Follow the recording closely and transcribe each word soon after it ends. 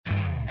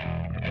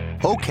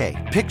Okay,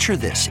 picture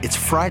this. It's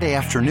Friday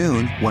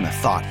afternoon when a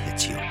thought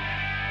hits you.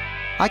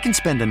 I can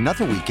spend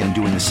another weekend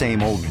doing the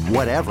same old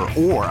whatever,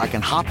 or I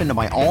can hop into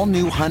my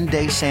all-new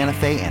Hyundai Santa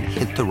Fe and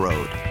hit the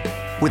road.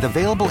 With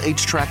available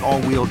H-Track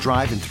all-wheel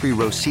drive and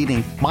 3-row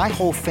seating, my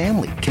whole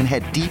family can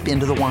head deep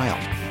into the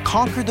wild.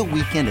 Conquer the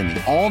weekend in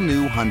the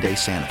all-new Hyundai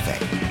Santa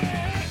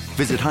Fe.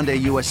 Visit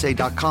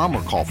HyundaiUSA.com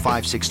or call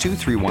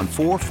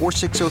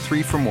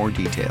 562-314-4603 for more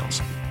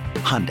details.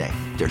 Hyundai,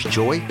 there's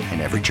joy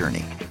in every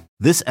journey.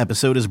 This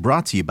episode is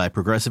brought to you by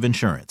Progressive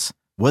Insurance.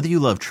 Whether you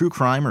love true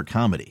crime or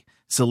comedy,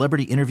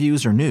 celebrity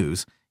interviews or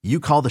news, you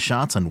call the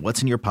shots on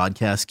what's in your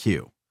podcast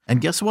queue. And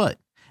guess what?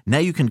 Now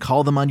you can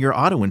call them on your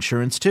auto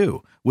insurance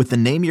too with the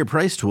Name Your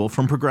Price tool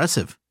from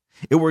Progressive.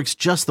 It works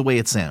just the way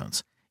it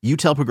sounds. You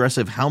tell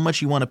Progressive how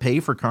much you want to pay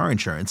for car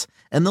insurance,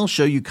 and they'll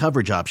show you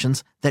coverage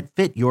options that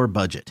fit your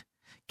budget.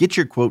 Get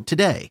your quote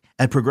today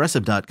at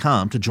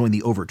Progressive.com to join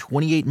the over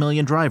 28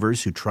 million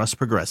drivers who trust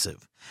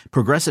Progressive.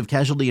 Progressive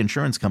Casualty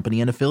Insurance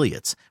Company and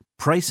Affiliates.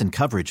 Price and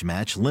coverage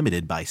match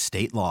limited by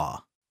state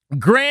law.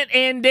 Grant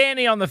and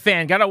Danny on the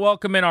Fan. Got to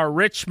welcome in our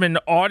Richmond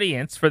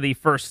audience for the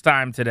first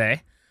time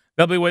today.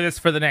 They'll be with us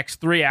for the next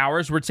 3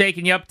 hours. We're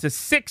taking you up to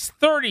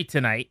 6:30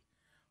 tonight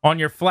on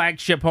your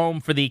flagship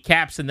home for the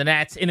Caps and the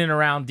Nats in and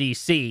around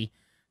D.C.,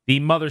 the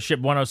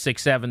Mothership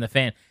 106.7 The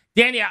Fan.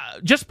 Danny,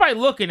 just by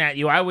looking at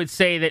you, I would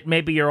say that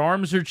maybe your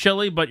arms are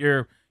chilly, but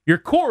your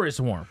core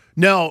is warm.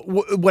 No,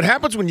 what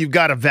happens when you've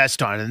got a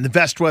vest on, and the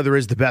vest weather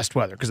is the best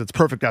weather because it's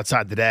perfect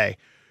outside today,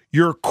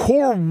 your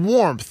core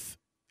warmth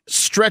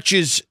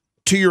stretches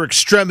to your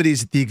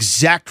extremities at the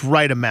exact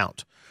right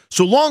amount.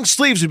 So long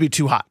sleeves would be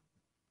too hot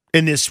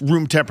in this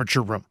room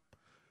temperature room.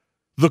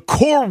 The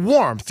core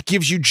warmth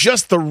gives you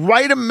just the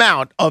right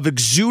amount of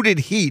exuded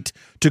heat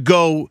to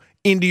go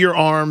into your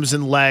arms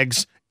and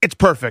legs. It's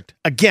perfect.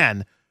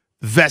 Again,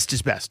 vest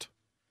is best.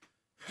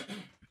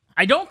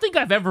 I don't think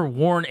I've ever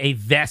worn a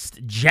vest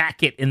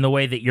jacket in the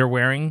way that you're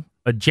wearing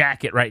a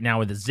jacket right now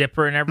with a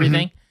zipper and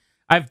everything.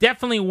 Mm-hmm. I've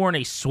definitely worn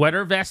a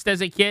sweater vest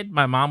as a kid.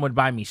 My mom would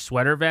buy me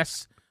sweater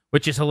vests,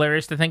 which is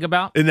hilarious to think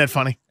about. Isn't that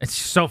funny? It's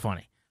so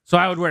funny. So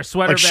I would wear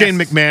sweater vests. Like Shane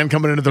McMahon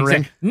coming into the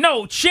ring.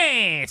 No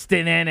chance.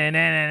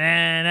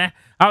 I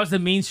was the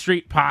Mean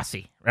Street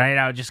Posse, right?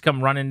 I would just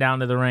come running down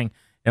to the ring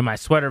in my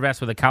sweater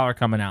vest with a collar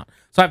coming out.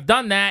 So I've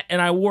done that,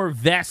 and I wore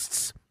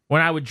vests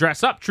when I would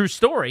dress up. True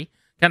story.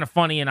 Kind of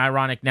funny and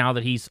ironic now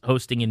that he's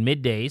hosting in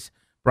middays,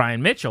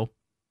 Brian Mitchell.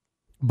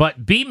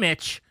 But B.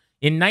 Mitch,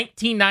 in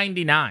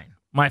 1999,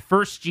 my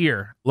first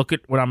year, look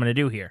at what I'm going to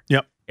do here.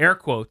 Yep. Air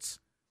quotes,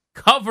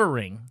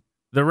 covering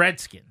the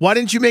Redskins. Why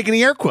didn't you make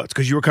any air quotes?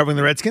 Because you were covering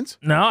the Redskins?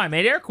 No, I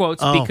made air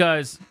quotes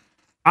because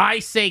I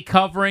say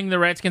covering the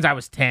Redskins. I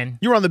was 10.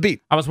 You were on the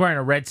beat. I was wearing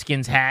a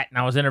Redskins hat, and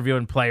I was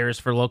interviewing players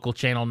for local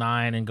Channel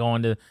 9 and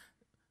going to,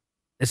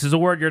 this is a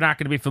word you're not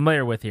going to be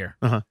familiar with here.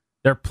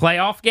 Their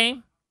playoff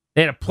game.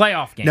 They had a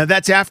playoff game. Now,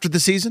 that's after the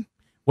season?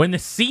 When the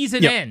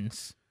season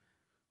ends,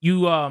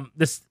 you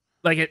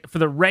for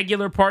the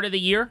regular part of the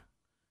year,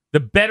 the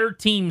better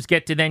teams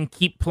get to then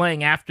keep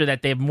playing after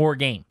that. They have more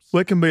games.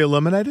 What can be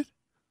eliminated?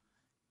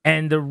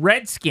 And the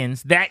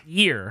Redskins that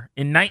year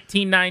in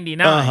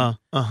 1999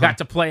 got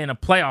to play in a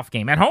playoff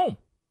game at home,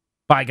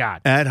 by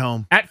God. At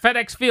home. At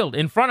FedEx Field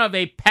in front of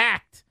a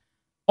packed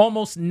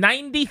almost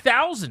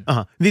 90,000.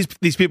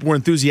 These people were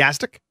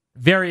enthusiastic?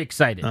 Very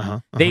excited.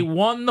 They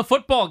won the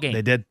football game.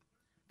 They did.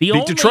 The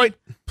only Detroit.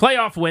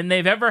 playoff win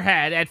they've ever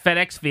had at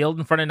FedEx Field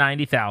in front of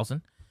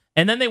 90,000.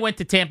 And then they went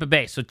to Tampa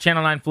Bay. So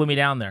Channel 9 flew me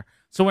down there.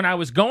 So when I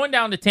was going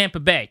down to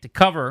Tampa Bay to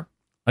cover,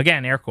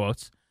 again, air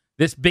quotes,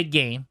 this big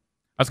game,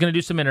 I was going to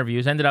do some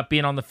interviews. Ended up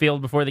being on the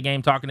field before the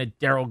game talking to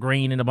Darryl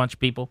Green and a bunch of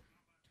people.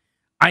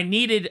 I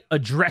needed a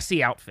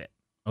dressy outfit,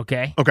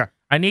 okay? Okay.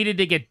 I needed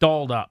to get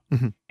dolled up.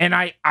 And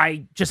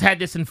I just had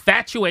this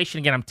infatuation.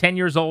 Again, I'm 10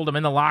 years old. I'm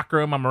in the locker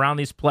room. I'm around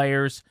these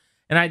players.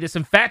 And I had this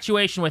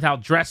infatuation with how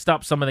dressed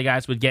up some of the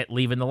guys would get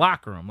leaving the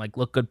locker room. Like,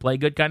 look good, play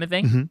good kind of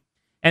thing.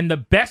 And the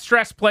best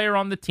dressed player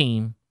on the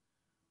team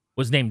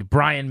was named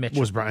Brian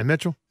Mitchell. Was Brian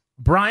Mitchell?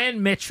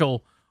 Brian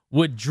Mitchell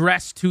would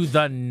dress to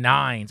the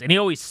nines. And he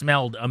always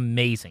smelled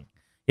amazing.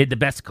 He had the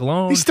best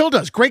cologne. He still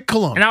does. Great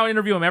cologne. And I would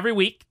interview him every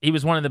week. He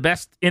was one of the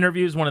best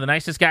interviews, one of the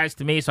nicest guys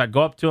to me. So I'd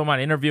go up to him,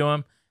 I'd interview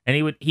him.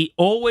 And he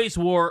always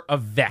wore a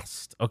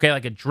vest, okay,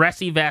 like a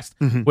dressy vest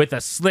with a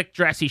slick,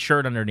 dressy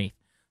shirt underneath.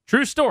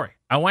 True story.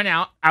 I went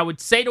out. I would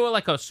say to it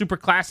like a super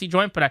classy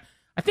joint, but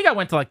I think I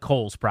went to like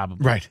Kohl's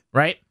probably.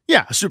 Right?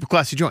 Yeah, a super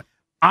classy joint.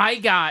 I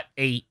got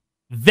a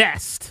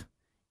vest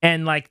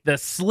and like the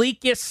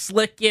sleekest,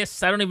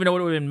 slickest, I don't even know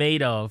what it would have been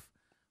made of.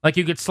 Like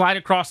you could slide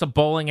across a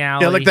bowling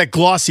alley. Yeah, like that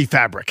glossy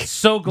fabric.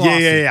 So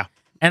glossy. Yeah.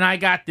 And I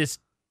got this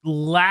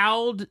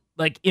loud,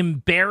 like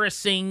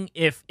embarrassing,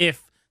 if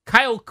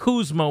Kyle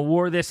Kuzma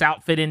wore this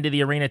outfit into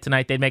the arena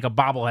tonight, they'd make a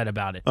bobblehead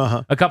about it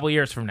a couple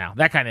years from now.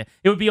 That kind of,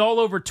 it would be all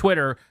over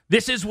Twitter.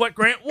 This is what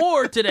Grant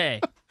wore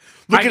today.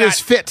 Look at his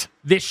fit.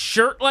 This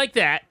shirt like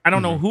that. I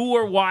don't know who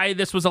or why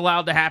this was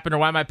allowed to happen or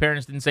why my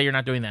parents didn't say you're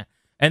not doing that.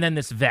 And then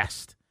this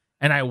vest.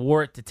 And I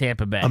wore it to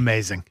Tampa Bay.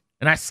 Amazing.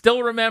 And I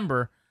still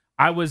remember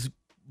I was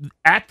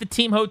at the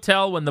team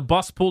hotel when the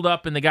bus pulled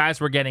up and the guys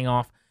were getting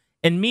off,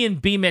 and me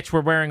and B. Mitch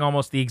were wearing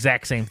almost the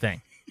exact same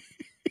thing.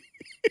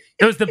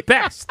 It was the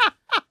best.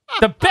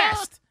 The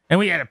best. And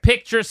we had a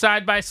picture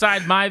side by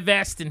side, my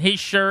vest and his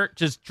shirt,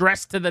 just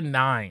dressed to the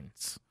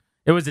nines.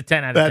 It was a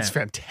 10 out of 10. That's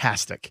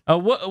fantastic.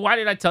 Why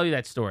did I tell you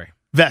that story?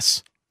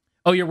 Vests.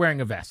 Oh, you're wearing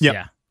a vest. Yep.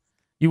 Yeah.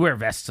 You wear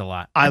vests a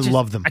lot. I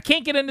love them. I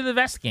can't get into the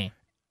vest game.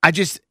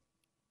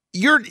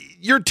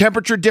 Your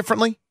temperature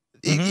differently,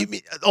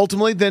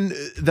 ultimately,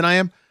 than I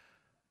am.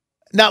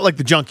 Not like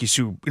the junkies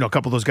who, a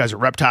couple of those guys are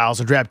reptiles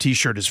and drab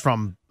T-shirt is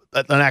from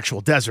an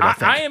actual desert, I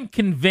think. I am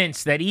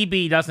convinced that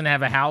EB doesn't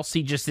have a house.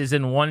 He just is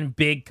in one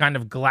big kind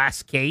of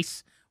glass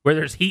case where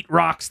there's heat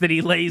rocks that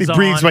he lays on. He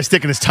breathes by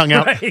sticking his tongue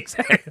out. Right,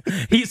 exactly.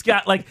 He's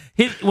got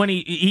when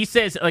he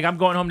says I'm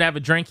going home to have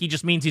a drink, he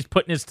just means he's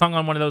putting his tongue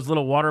on one of those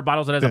little water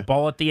bottles that has a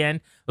ball at the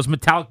end. Those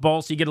metallic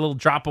balls, so you get a little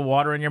drop of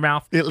water in your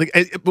mouth.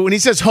 But when he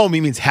says home,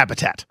 he means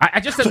habitat. I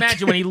just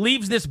imagine when he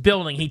leaves this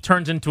building, he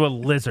turns into a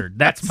lizard.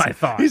 That's my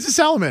thought. He's a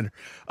salamander.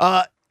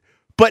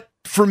 But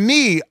for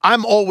me,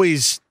 I'm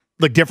always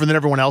different than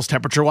everyone else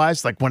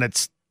temperature-wise. Like when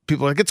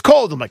people are like, it's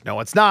cold. I'm like,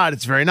 no, it's not.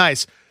 It's very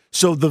nice.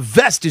 So the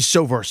vest is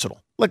so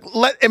versatile.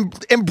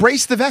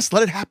 Embrace the vest.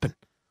 Let it happen.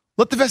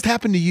 Let the vest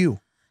happen to you.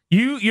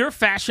 You're a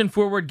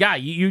fashion-forward guy.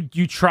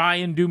 You try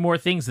and do more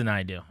things than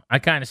I do. I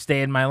kind of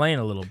stay in my lane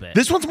a little bit.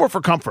 This one's more for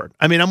comfort.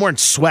 I mean, I'm wearing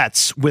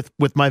sweats with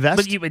my vest.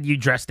 But you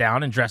dress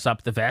down and dress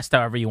up the vest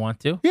however you want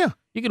to. Yeah.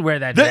 You could wear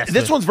that vest.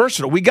 This one's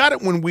versatile. We got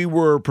it when we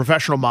were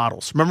professional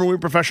models. Remember when we were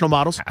professional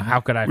models?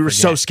 How could I We were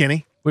forget? so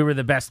skinny. We were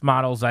the best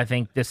models, I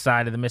think, this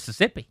side of the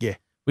Mississippi. Yeah.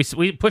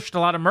 We pushed a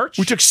lot of merch.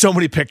 We took so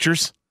many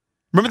pictures.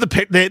 Remember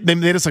they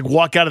made us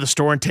walk out of the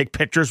store and take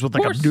pictures with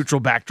a neutral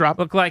backdrop?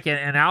 Looked like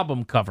an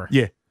album cover.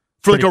 Yeah.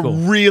 For Pretty cool.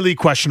 really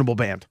questionable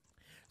band.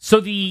 So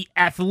the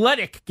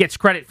Athletic gets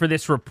credit for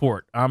this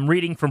report. I'm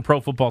reading from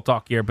Pro Football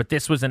Talk here, but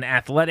this was an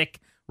Athletic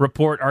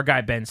report. Our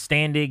guy Ben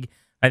Standig,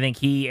 I think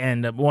he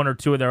and one or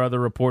two of their other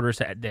reporters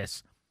had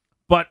this.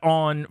 But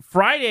on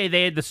Friday,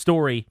 they had the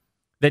story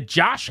that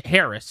Josh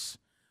Harris,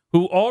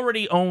 who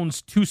already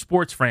owns 2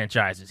 sports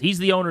franchises, he's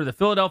the owner of the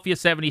Philadelphia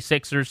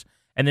 76ers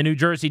and the New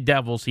Jersey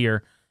Devils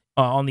here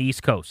on the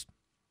East Coast.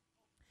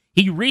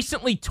 He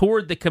recently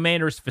toured the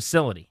Commanders'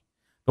 facility.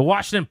 The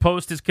Washington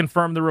Post has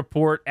confirmed the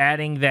report,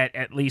 adding that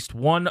at least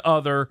one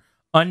other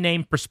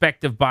unnamed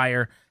prospective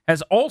buyer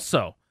has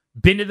also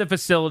been to the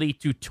facility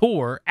to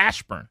tour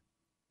Ashburn,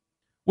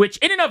 which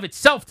in and of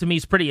itself to me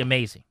is pretty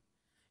amazing.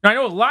 Now, I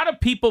know a lot of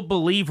people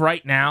believe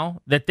right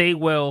now that they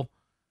will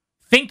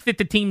think that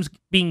the team's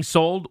being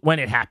sold when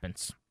it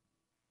happens.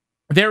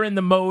 They're in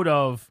the mode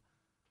of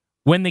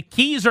when the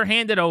keys are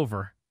handed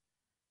over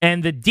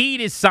and the deed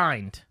is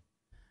signed,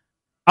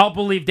 I'll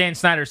believe Dan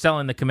Snyder's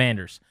selling the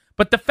Commanders.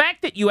 But the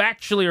fact that you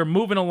actually are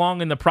moving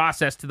along in the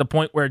process to the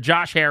point where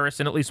Josh Harris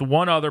and at least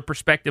one other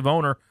prospective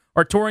owner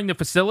are touring the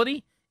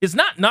facility is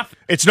not nothing.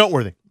 It's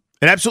noteworthy.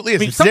 It absolutely is.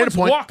 I mean, it's a data someone's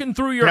point. walking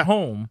through your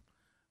home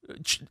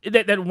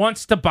that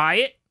wants to buy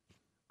it.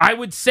 I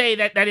would say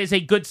that is a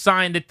good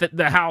sign that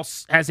the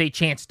house has a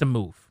chance to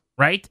move,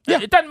 right?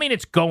 Yeah. It doesn't mean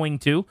it's going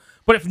to,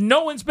 but if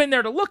no one's been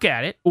there to look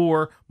at it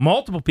or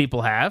multiple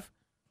people have,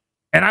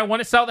 and I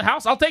want to sell the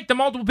house, I'll take the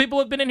multiple people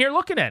who have been in here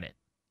looking at it.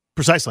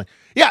 Precisely.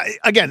 Yeah.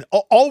 Again,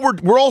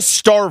 we're all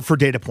starved for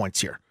data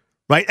points here,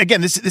 right?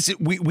 Again,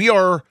 we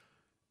are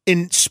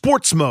in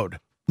sports mode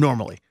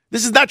normally.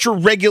 This is not your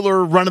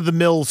regular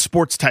run-of-the-mill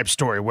sports type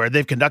story where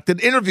they've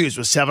conducted interviews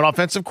with 7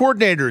 offensive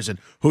coordinators and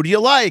who do you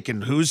like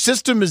and whose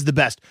system is the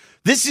best.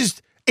 This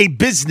is a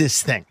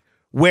business thing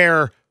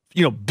where,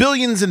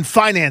 billions in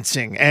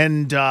financing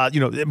and,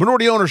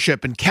 minority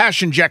ownership and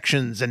cash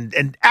injections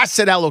and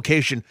asset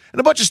allocation and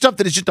a bunch of stuff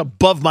that is just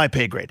above my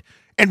pay grade.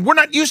 And we're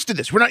not used to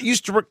this. We're not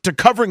used to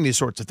covering these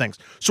sorts of things.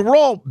 So we're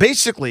all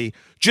basically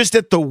just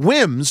at the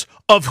whims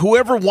of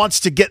whoever wants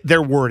to get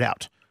their word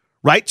out.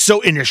 Right? So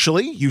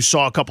initially, you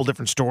saw a couple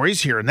different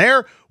stories here and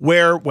there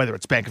where, whether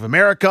it's Bank of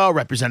America,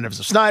 representatives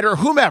of Snyder,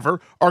 whomever,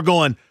 are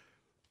going,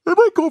 they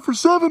might go for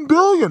 $7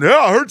 billion. Yeah,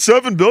 I heard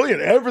 $7 billion.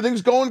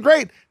 Everything's going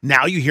great.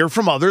 Now you hear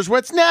from others where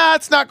it's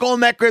not going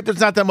that great. There's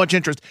not that much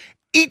interest.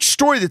 Each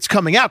story that's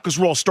coming out, because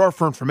we're all starved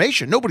for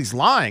information, nobody's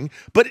lying,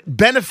 but it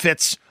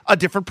benefits a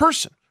different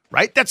person.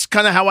 Right? That's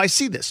kind of how I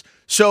see this.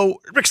 So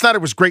Rick Snyder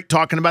was great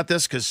talking about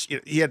this because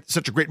he had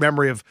such a great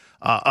memory of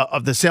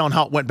the sale and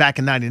how it went back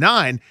in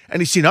 '99,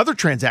 and he's seen other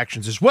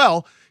transactions as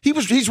well.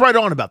 He's right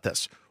on about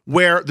this,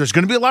 where there's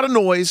going to be a lot of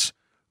noise.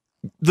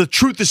 The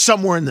truth is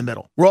somewhere in the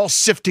middle. We're all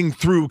sifting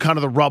through kind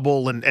of the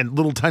rubble and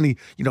little tiny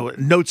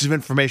notes of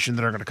information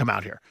that are going to come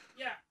out here.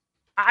 Yeah,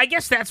 I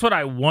guess that's what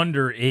I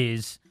wonder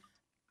is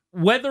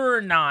whether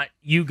or not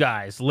you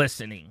guys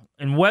listening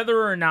and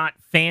whether or not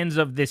fans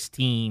of this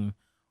team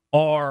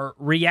are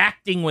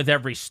reacting with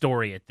every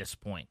story at this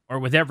point or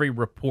with every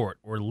report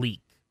or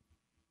leak.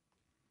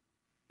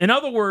 In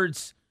other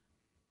words,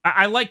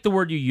 I like the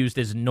word you used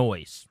as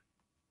noise.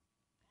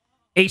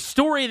 A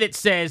story that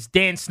says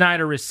Dan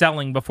Snyder is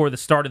selling before the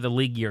start of the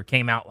league year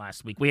came out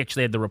last week. We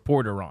actually had the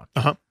reporter on.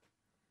 Uh-huh.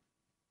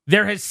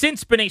 There has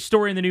since been a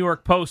story in the New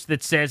York Post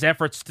that says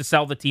efforts to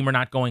sell the team are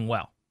not going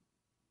well.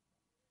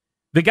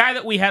 The guy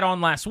that we had on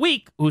last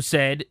week who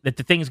said that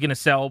the thing's going to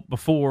sell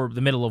before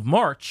the middle of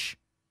March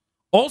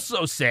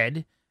also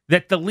said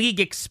that the league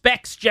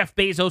expects Jeff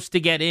Bezos to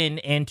get in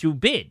and to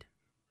bid.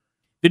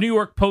 The New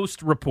York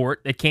Post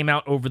report that came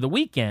out over the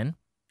weekend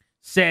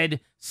said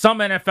some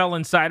NFL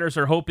insiders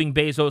are hoping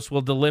Bezos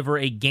will deliver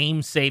a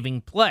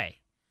game-saving play.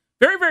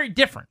 Very, very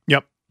different.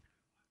 Yep.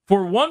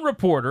 For one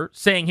reporter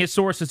saying his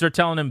sources are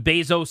telling him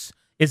Bezos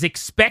is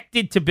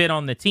expected to bid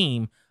on the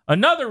team,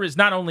 another is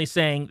not only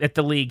saying that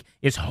the league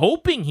is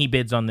hoping he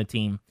bids on the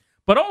team,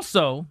 but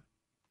also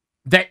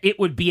that it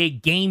would be a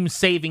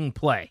game-saving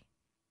play.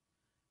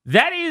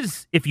 That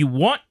is, if you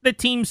want the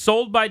team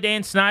sold by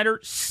Dan Snyder,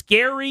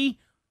 scary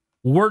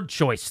word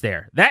choice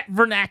there. That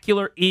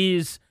vernacular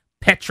is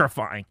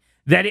petrifying.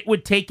 That it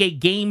would take a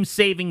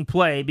game-saving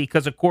play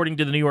because, according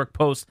to the New York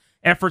Post,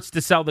 efforts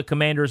to sell the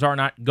Commanders are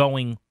not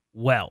going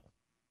well.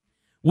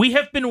 We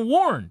have been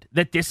warned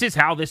that this is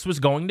how this was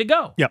going to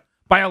go. Yep.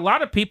 By a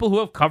lot of people who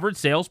have covered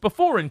sales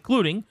before,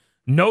 including,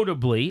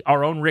 notably,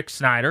 our own Rick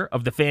Snyder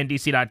of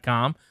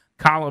thefandc.com,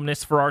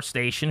 columnist for our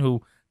station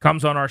who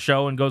comes on our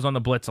show and goes on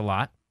the Blitz a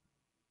lot.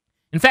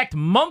 In fact,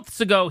 months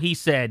ago, he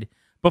said,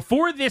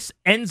 before this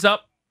ends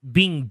up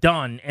being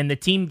done and the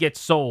team gets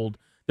sold,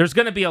 there's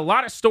going to be a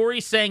lot of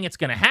stories saying it's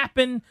going to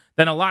happen,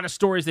 then a lot of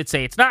stories that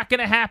say it's not going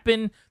to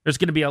happen. There's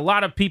going to be a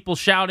lot of people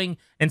shouting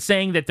and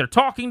saying that they're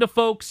talking to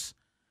folks.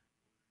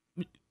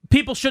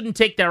 People shouldn't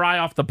take their eye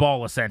off the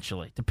ball,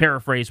 essentially, to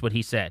paraphrase what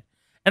he said.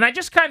 And I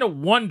just kind of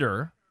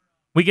wonder,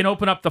 we can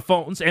open up the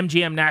phones,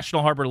 MGM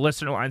National Harbor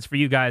listener lines for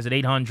you guys at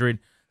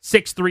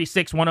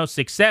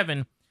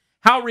 800-636-1067,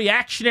 how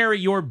reactionary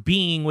you're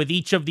being with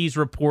each of these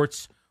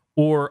reports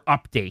or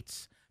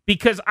updates.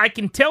 Because I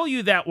can tell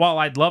you that while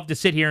I'd love to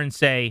sit here and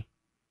say,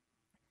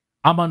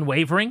 I'm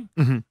unwavering,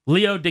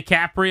 Leo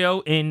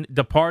DiCaprio in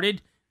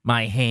Departed,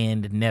 my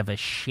hand never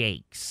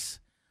shakes.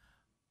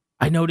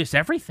 I notice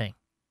everything.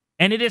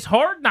 And it is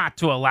hard not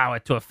to allow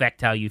it to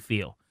affect how you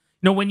feel.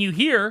 You know, when you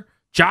hear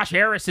Josh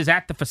Harris is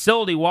at the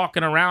facility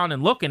walking around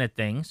and looking at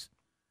things,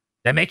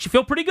 that makes you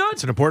feel pretty good.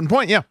 That's an important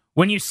point, yeah.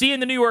 When you see in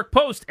the New York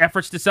Post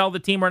efforts to sell the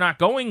team are not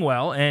going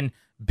well and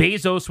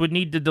Bezos would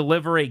need to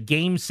deliver a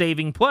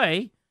game-saving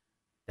play,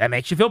 that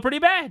makes you feel pretty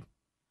bad.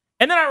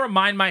 And then I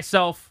remind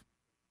myself,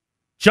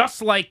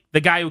 just like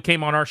the guy who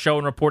came on our show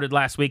and reported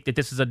last week that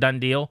this is a done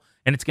deal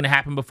and it's going to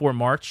happen before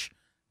March,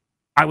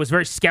 I was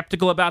very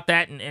skeptical about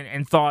that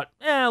and thought,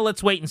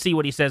 let's wait and see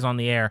what he says on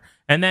the air.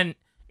 And then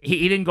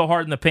he didn't go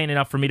hard in the paint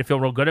enough for me to feel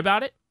real good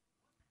about it.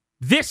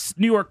 This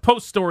New York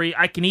Post story,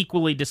 I can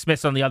equally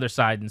dismiss on the other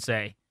side and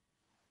say,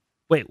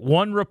 wait,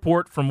 one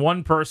report from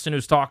one person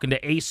who's talking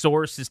to a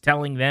source is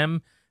telling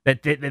them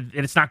that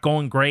it's not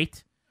going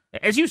great.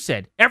 As you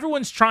said,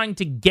 everyone's trying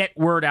to get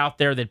word out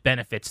there that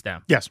benefits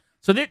them. Yes.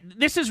 So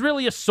this is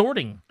really a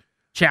sorting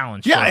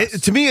challenge. Yeah,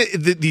 to me,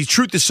 the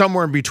truth is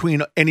somewhere in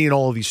between any and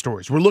all of these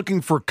stories. We're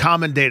looking for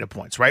common data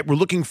points, right? We're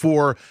looking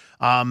for,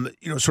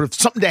 sort of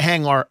something to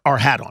hang our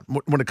hat on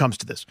when it comes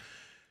to this.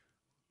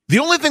 The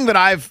only thing that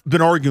I've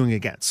been arguing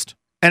against,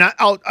 and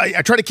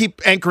I try to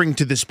keep anchoring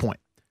to this point,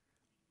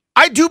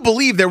 I do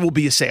believe there will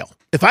be a sale.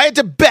 If I had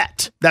to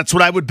bet, that's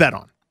what I would bet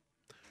on.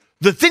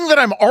 The thing that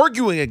I'm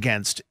arguing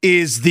against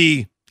is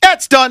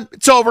it's done,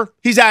 it's over,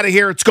 he's out of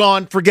here, it's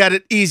gone, forget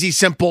it, easy,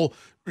 simple,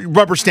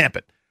 rubber stamp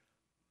it.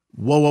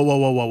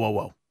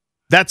 Whoa.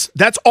 That's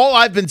all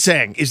I've been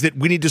saying is that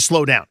we need to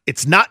slow down.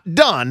 It's not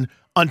done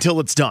until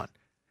it's done.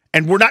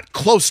 And we're not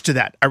close to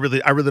that. I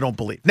really don't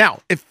believe. Now,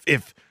 if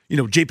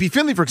JP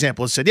Finley, for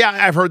example, has said, yeah,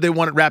 I've heard they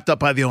want it wrapped up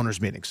by the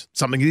owners' meetings.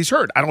 Something that he's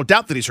heard. I don't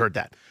doubt that he's heard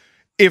that.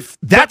 If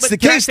that's the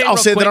case, I'll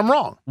say that I'm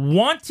wrong.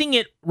 Wanting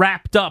it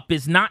wrapped up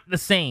is not the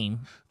same.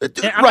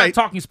 I'm right. not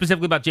talking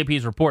specifically about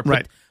JP's report,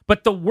 right.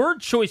 But the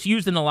word choice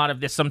used in a lot of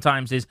this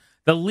sometimes is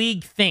the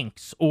league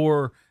thinks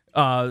or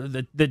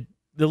the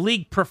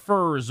league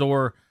prefers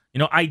or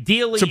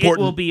ideally it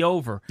will be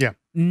over. Yeah.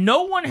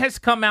 No one has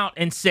come out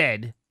and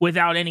said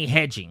without any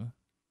hedging,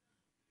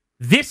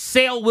 this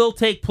sale will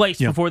take place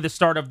before the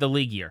start of the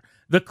league year.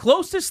 The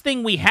closest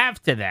thing we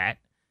have to that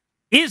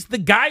is the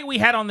guy we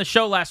had on the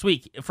show last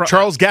week.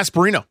 Charles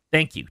Gasparino.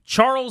 Thank you.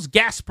 Charles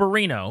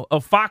Gasparino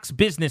of Fox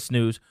Business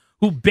News,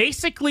 who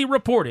basically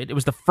reported, it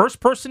was the first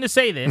person to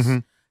say this,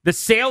 the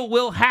sale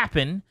will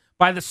happen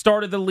by the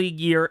start of the league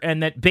year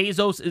and that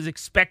Bezos is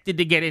expected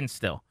to get in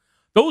still.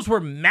 Those were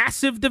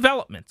massive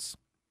developments.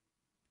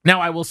 Now,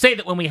 I will say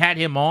that when we had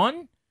him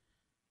on,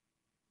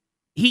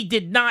 he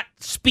did not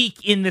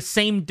speak in the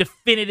same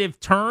definitive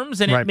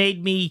terms, and it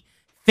made me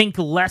think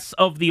less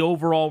of the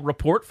overall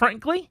report,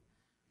 frankly.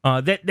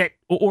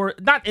 Or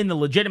not in the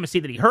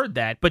legitimacy that he heard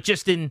that, but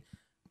just in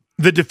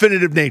the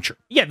definitive nature.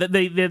 Yeah,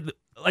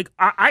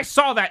 I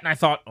saw that and I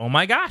thought, oh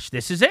my gosh,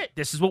 this is it.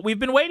 This is what we've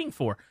been waiting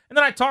for. And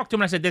then I talked to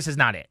him and I said, this is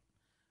not it.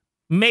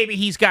 Maybe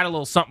he's got a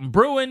little something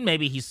brewing.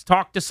 Maybe he's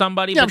talked to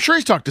somebody. Yeah, I'm sure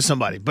he's talked to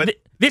somebody, but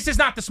this is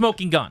not the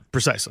smoking gun.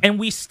 Precisely. And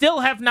we still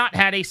have not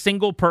had a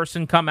single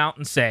person come out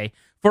and say,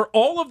 for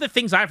all of the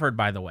things I've heard,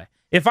 by the way,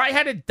 If I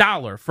had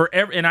 $1 for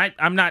every, and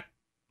I'm not,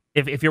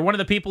 if you're one of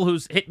the people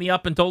who's hit me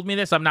up and told me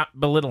this, I'm not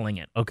belittling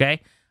it,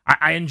 okay?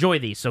 I enjoy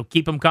these, so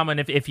keep them coming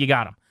if you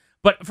got them.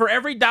 But for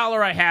every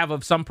 $1 I have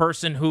of some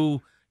person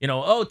who,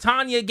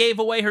 Tanya gave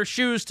away her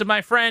shoes to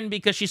my friend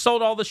because she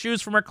sold all the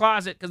shoes from her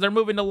closet because they're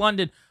moving to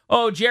London.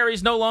 Oh,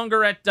 Jerry's no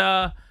longer at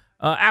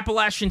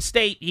Appalachian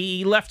State.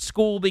 He left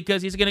school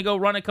because he's going to go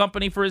run a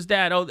company for his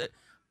dad. Oh,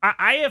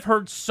 I have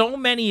heard so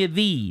many of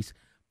these,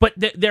 but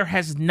there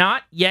has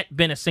not yet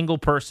been a single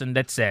person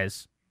that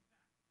says,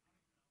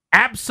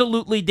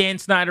 absolutely Dan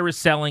Snyder is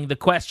selling. The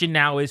question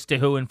now is to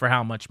who and for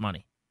how much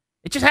money.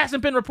 It just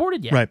hasn't been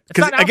reported yet. Right.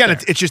 Because, again,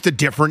 it's just a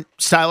different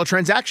style of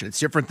transaction. It's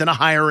different than a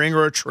hiring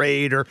or a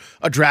trade or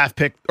a draft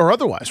pick or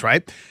otherwise,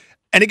 right?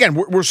 And again,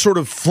 we're sort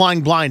of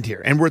flying blind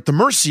here, and we're at the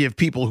mercy of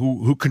people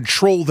who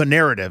control the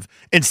narrative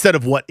instead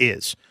of what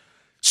is.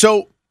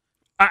 So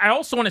I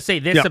also want to say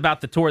this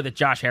about the tour that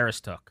Josh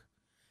Harris took.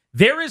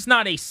 There is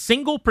not a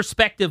single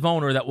prospective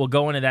owner that will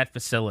go into that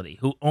facility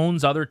who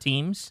owns other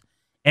teams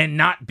and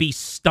not be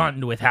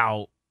stunned with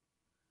how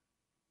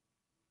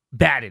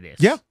bad it is.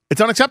 Yeah, it's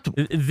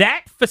unacceptable.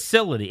 That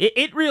facility,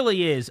 it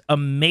really is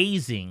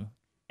amazing,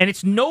 and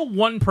it's no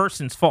one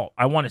person's fault.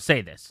 I want to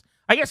say this.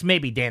 I guess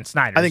maybe Dan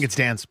Snyder's. I think it's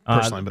Dan's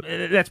personally, but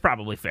that's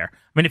probably fair. I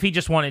mean, if he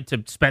just wanted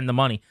to spend the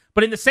money.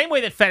 But in the same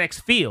way that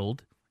FedEx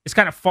Field is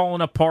kind of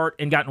fallen apart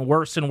and gotten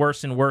worse and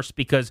worse and worse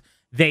because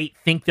they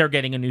think they're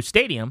getting a new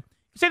stadium,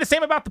 you say the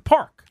same about the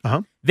park.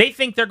 Uh-huh. They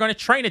think they're going to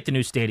train at the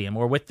new stadium,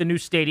 or with the new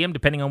stadium,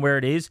 depending on where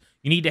it is,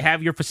 you need to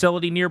have your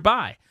facility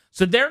nearby.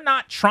 So they're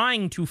not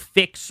trying to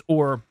fix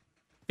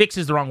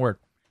is the wrong word,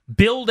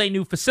 build a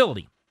new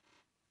facility.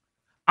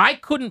 I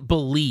couldn't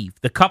believe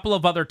the couple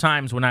of other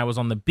times when I was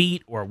on the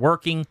beat or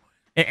working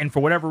and for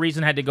whatever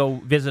reason had to go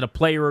visit a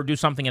player or do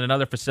something at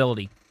another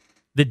facility,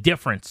 the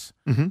difference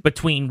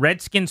between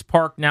Redskins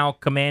Park, now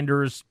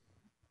Commanders,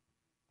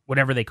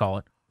 whatever they call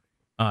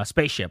it,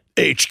 spaceship.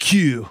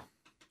 HQ.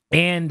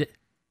 And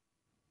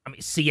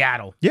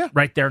Seattle,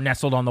 right there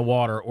nestled on the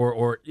water,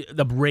 or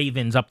the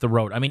Ravens up the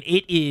road. I mean,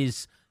 it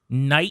is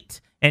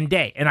night and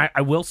day. And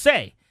I will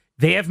say,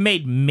 they have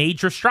made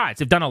major strides.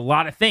 They've done a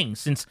lot of things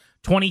since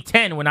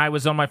 2010 when I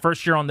was on my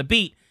first year on the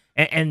beat,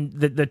 and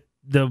the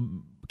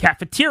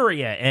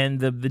cafeteria and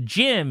the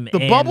gym.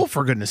 The bubble,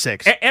 for goodness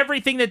sakes.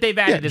 Everything that they've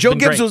added has Joe been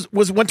Gibbs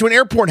great. went to an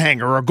airport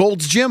hangar or a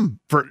Gold's Gym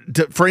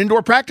for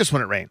indoor practice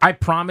when it rained. I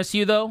promise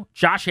you, though,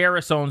 Josh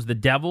Harris owns the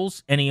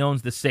Devils and he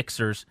owns the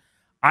Sixers.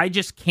 I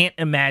just can't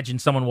imagine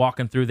someone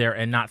walking through there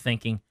and not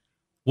thinking,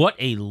 what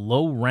a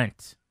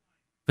low-rent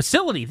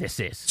facility this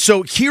is.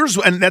 So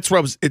and that's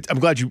where I'm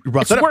glad you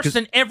brought that up. It's worse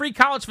than every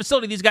college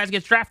facility these guys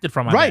get drafted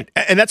from. Right,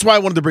 and that's why I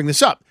wanted to bring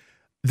this up.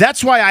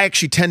 That's why I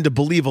actually tend to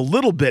believe a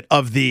little bit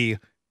of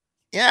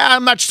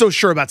I'm not so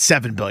sure about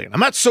 $7 billion. I'm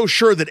not so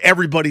sure that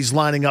everybody's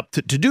lining up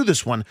to do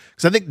this one,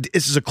 because I think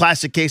this is a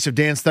classic case of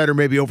Dan Snyder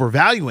maybe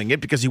overvaluing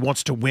it because he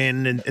wants to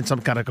win in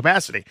some kind of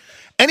capacity.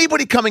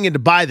 Anybody coming in to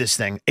buy this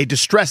thing, a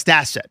distressed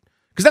asset,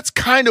 because that's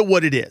kind of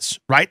what it is,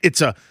 right?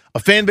 It's a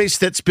fan base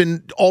that's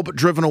been all but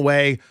driven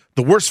away,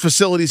 the worst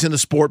facilities in the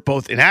sport,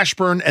 both in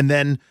Ashburn and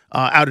then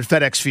out at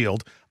FedEx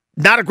Field.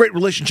 Not a great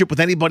relationship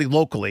with anybody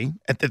locally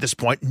at this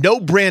point.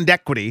 No brand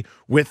equity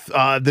with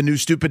the new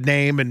stupid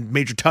name and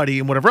Major Tuddy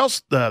and whatever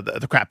else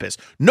the crap is.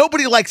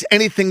 Nobody likes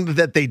anything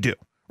that they do,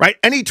 right?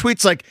 Any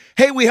tweets like,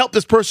 hey, we helped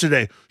this person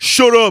today.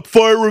 Shut up,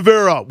 fire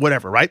Rivera,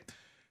 whatever, right?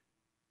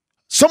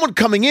 Someone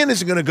coming in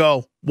isn't going to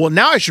go, well,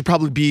 now I should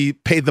probably be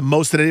paid the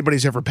most that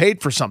anybody's ever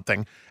paid for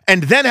something,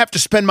 and then have to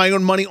spend my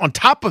own money on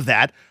top of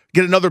that,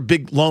 get another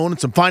big loan and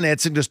some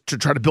financing just to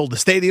try to build the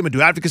stadium and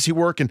do advocacy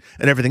work and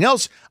everything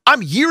else.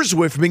 I'm years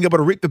away from being able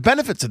to reap the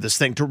benefits of this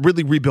thing to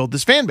really rebuild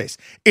this fan base.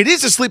 It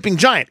is a sleeping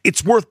giant.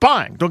 It's worth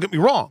buying. Don't get me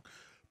wrong.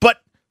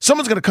 But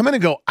someone's going to come in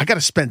and go, I got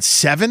to spend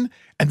 $7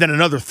 and then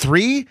another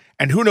 $3,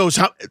 and who knows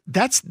how.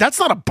 That's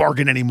not a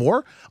bargain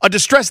anymore. A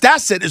distressed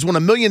asset is when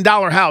 $1 million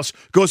house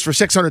goes for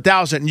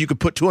 $600,000 and you could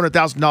put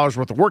 $200,000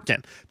 worth of work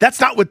in. That's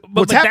not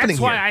what's happening that's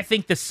why here. I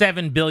think the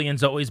 $7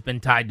 billion's always been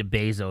tied to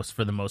Bezos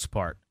for the most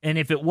part. And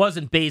if it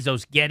wasn't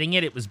Bezos getting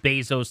it, it was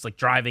Bezos like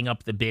driving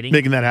up the bidding,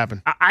 making that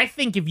happen. I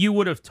think if you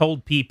would have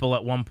told people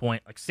at one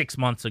point, like 6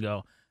 months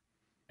ago,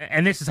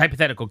 and this is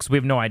hypothetical because we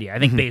have no idea. I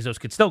think Bezos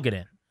could still get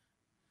in.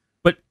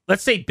 But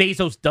let's say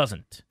Bezos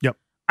doesn't. Yep.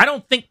 I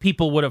don't think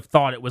people would have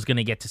thought it was going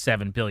to get to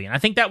 $7 billion. I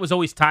think that was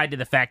always tied to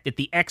the fact that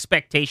the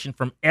expectation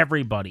from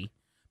everybody,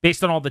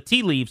 based on all the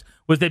tea leaves,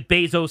 was that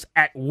Bezos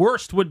at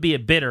worst would be a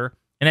bidder,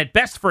 and at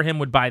best for him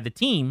would buy the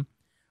team.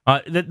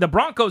 The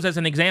Broncos, as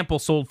an example,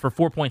 sold for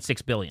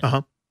 $4.6 billion.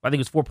 Uh-huh. I think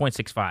it was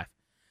 4.65.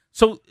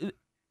 So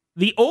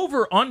the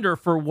over-under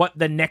for what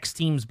the next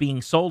team's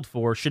being sold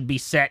for should be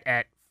set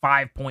at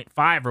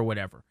 5.5 or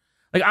whatever.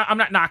 Like, I'm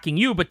not knocking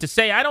you, but to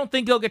say I don't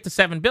think they'll get to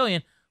 $7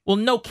 billion, well,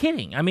 no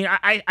kidding. I mean,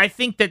 I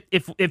think that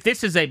if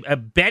this is a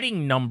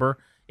betting number,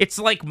 it's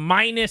like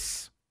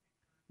minus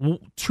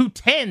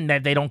 210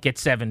 that they don't get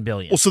 $7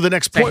 billion. Well, so the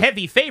next it's point, a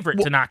heavy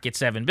favorite to not get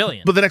 $7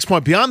 billion. But the next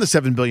point beyond the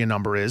 $7 billion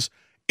number is,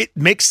 it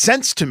makes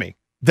sense to me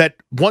that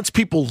once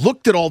people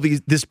looked at all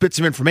these bits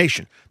of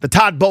information, the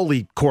Todd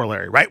Boehly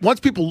corollary, right? Once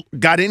people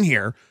got in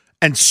here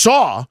and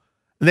saw,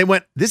 and they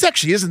went, this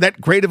actually isn't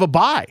that great of a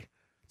buy.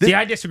 See,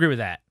 I disagree with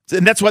that.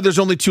 And that's why there's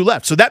only 2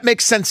 left. So that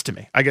makes sense to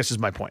me, I guess is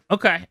my point.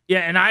 Okay. Yeah,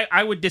 and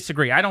I would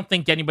disagree. I don't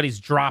think anybody's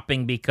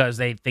dropping because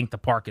they think the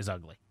park is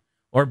ugly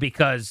or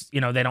because, they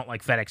don't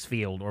like FedEx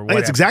Field or whatever. I think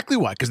that's exactly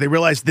why, because they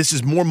realize this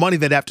is more money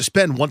they'd have to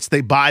spend once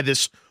they buy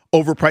this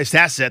overpriced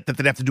asset that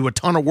they'd have to do a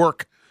ton of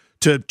work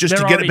to get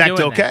it back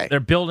to okay. They're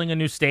building a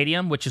new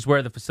stadium, which is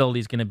where the facility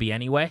is going to be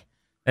anyway.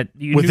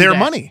 With their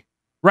money.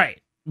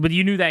 Right. But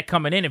you knew that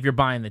coming in if you're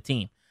buying the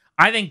team.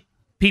 I think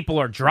people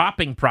are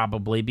dropping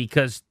probably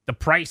because the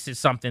price is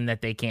something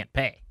that they can't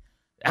pay.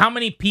 How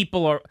many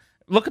people are...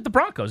 Look at the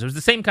Broncos. It was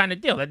the same kind of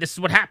deal. This is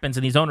what happens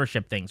in these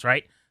ownership things,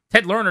 right?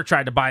 Ted Lerner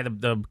tried to buy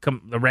the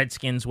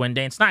Redskins when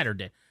Dan Snyder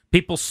did.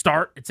 People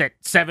start, it's at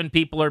 7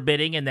 people are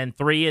bidding, and then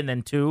 3, and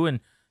then 2, and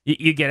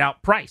you get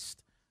outpriced.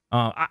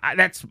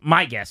 That's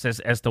my guess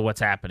as to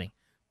what's happening.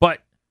 But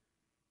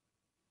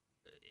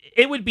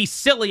it would be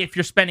silly if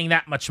you're spending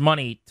that much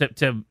money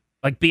to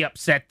be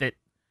upset that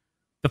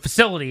the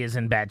facility is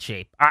in bad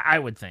shape, I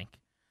would think.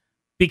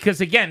 Because,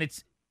 again,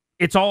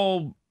 it's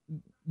all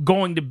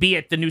going to be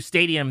at the new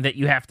stadium that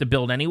you have to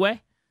build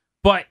anyway.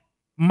 But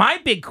my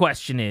big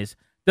question is,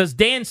 does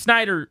Dan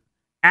Snyder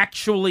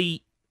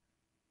actually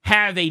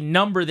have a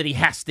number that he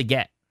has to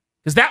get?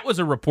 Because that was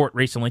a report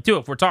recently, too.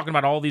 If we're talking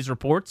about all these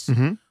reports,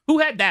 who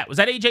had that? Was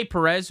that A.J.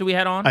 Perez who we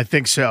had on? I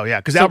think so, yeah.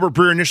 Because Albert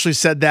Breer initially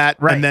said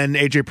that, right. And then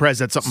A.J. Perez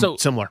had something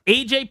similar.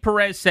 A.J.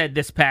 Perez said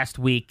this past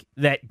week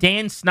that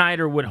Dan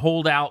Snyder would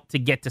hold out to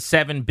get to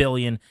 $7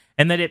 billion,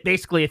 and that it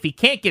basically, if he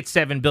can't get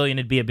 $7 billion,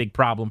 it'd be a big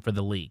problem for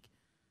the league.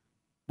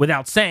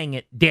 Without saying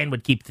it, Dan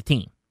would keep the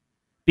team.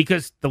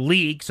 Because the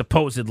league,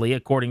 supposedly,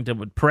 according to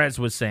what Perez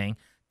was saying,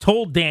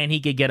 told Dan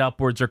he could get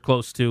upwards or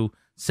close to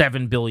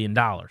 $7 billion.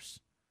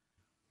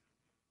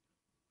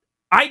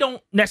 I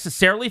don't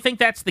necessarily think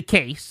that's the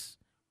case.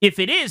 If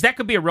it is, that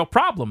could be a real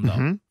problem,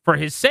 though, for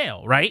his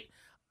sale, right?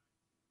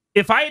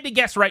 If I had to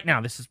guess right now,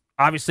 this is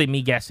obviously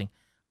me guessing,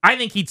 I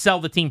think he'd sell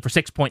the team for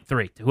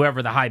 6.3 to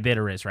whoever the high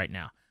bidder is right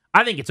now.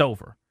 I think it's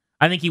over.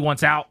 I think he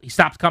wants out. He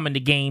stops coming to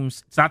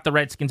games. It's not the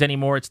Redskins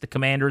anymore. It's the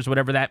Commanders,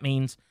 whatever that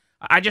means.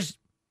 I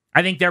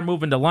think they're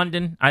moving to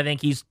London. I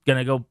think he's going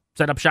to go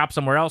set up shop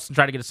somewhere else and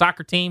try to get a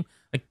soccer team.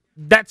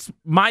 That's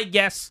my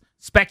guess,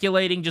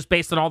 speculating just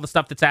based on all the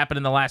stuff that's happened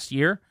in the last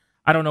year.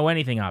 I don't know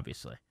anything,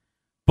 obviously.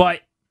 But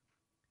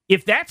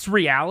if that's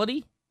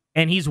reality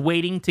and he's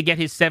waiting to get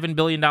his $7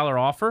 billion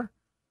offer,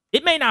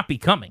 it may not be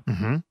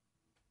coming.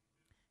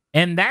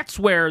 And that's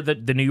where the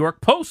New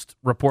York Post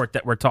report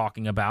that we're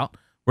talking about,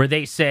 where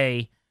they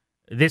say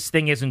this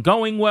thing isn't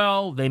going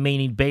well, they may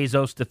need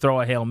Bezos to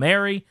throw a Hail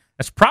Mary.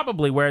 That's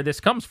probably where this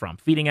comes from,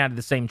 feeding out of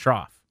the same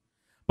trough.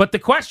 But the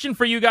question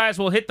for you guys,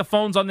 we'll hit the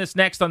phones on this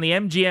next on the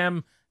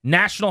MGM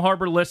National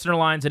Harbor listener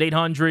lines at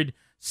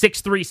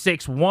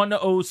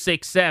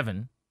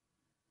 800-636-1067.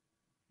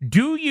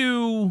 Do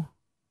you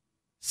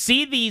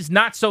see these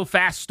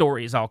not-so-fast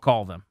stories, I'll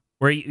call them,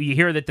 where you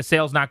hear that the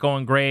sale's not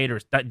going great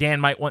or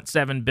Dan might want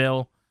 $7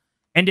 billion,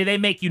 and do they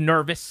make you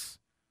nervous?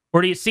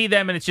 Or do you see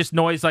them and it's just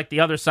noise like the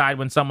other side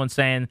when someone's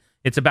saying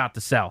it's about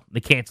to sell?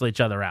 They cancel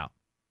each other out.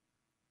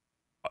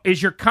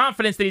 Is your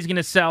confidence that he's going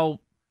to sell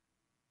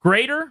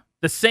greater,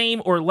 the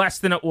same, or less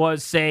than it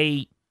was,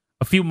 say,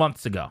 a few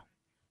months ago?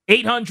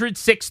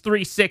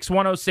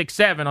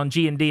 800-636-1067 on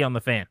G&D on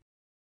the Fan.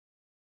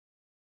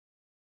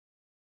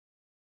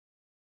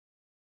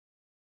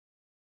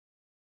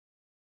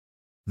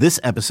 This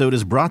episode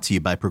is brought to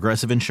you by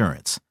Progressive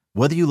Insurance.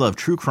 Whether you love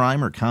true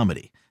crime or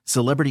comedy,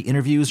 celebrity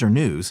interviews or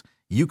news,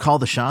 you call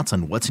the shots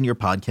on what's in your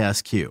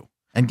podcast queue.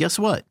 And guess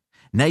what?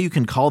 Now you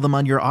can call them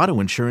on your auto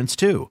insurance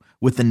too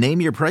with the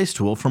Name Your Price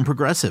tool from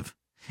Progressive.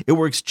 It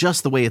works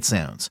just the way it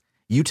sounds.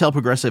 You tell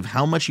Progressive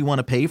how much you want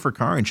to pay for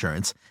car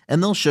insurance,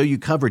 and they'll show you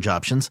coverage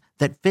options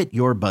that fit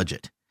your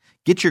budget.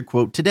 Get your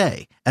quote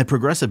today at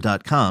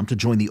Progressive.com to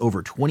join the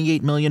over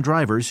 28 million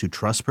drivers who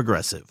trust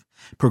Progressive.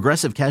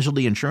 Progressive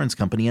Casualty Insurance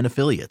Company and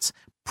Affiliates.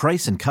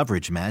 Price and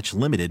coverage match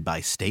limited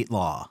by state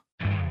law.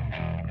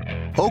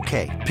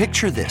 Okay,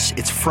 picture this.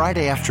 It's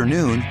Friday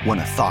afternoon when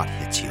a thought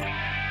hits you.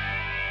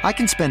 I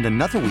can spend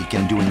another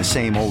weekend doing the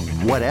same old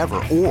whatever,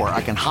 or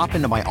I can hop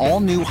into my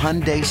all-new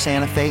Hyundai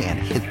Santa Fe and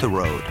hit the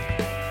road.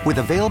 With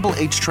available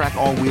H-Track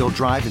all-wheel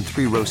drive and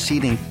 3-row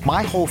seating,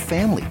 my whole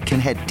family can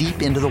head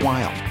deep into the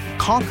wild.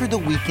 Conquer the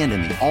weekend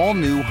in the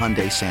all-new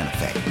Hyundai Santa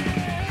Fe.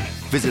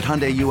 Visit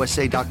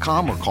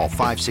HyundaiUSA.com or call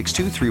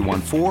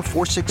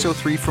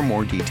 562-314-4603 for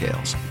more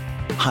details.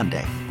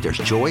 Hyundai, there's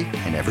joy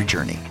in every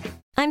journey.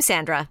 I'm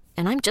Sandra,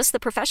 and I'm just the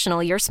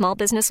professional your small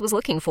business was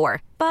looking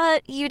for.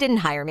 But you didn't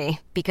hire me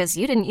because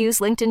you didn't use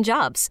LinkedIn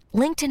Jobs.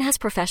 LinkedIn has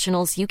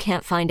professionals you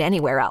can't find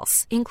anywhere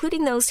else,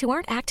 including those who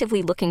aren't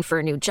actively looking for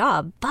a new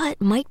job,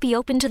 but might be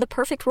open to the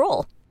perfect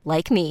role,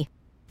 like me.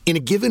 In a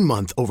given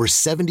month, over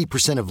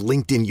 70% of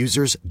LinkedIn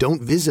users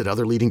don't visit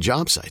other leading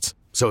job sites.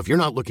 So if you're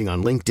not looking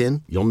on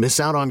LinkedIn, you'll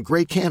miss out on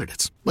great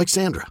candidates like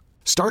Sandra.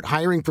 Start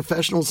hiring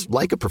professionals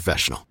like a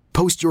professional.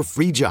 Post your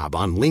free job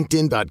on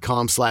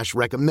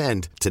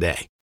linkedin.com/recommend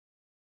today.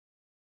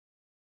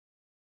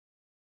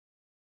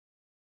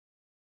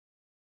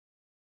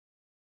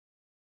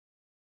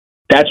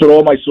 That's what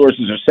all my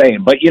sources are saying.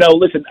 But,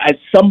 listen, as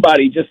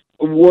somebody, just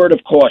a word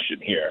of caution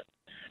here.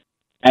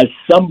 As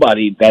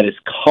somebody that has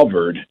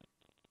covered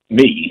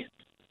me,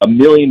 1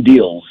 million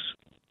deals,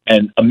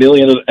 and a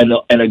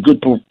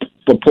good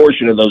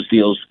proportion of those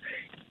deals,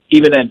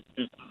 even at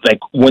like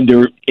when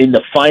they're in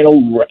the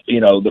final,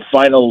 the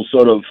final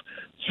sort of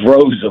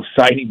throes of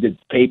signing the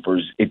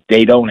papers, if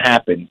they don't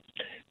happen,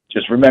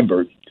 just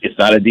remember, it's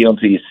not a deal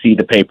until you see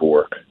the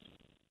paperwork.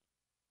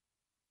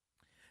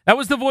 That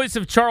was the voice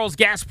of Charles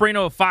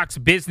Gasparino of Fox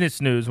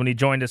Business News when he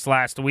joined us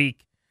last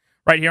week,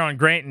 right here on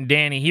Grant and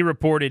Danny. He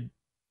reported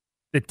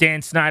that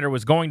Dan Snyder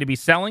was going to be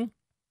selling.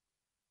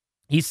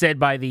 He said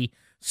by the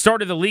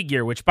start of the league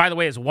year, which, by the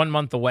way, is 1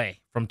 month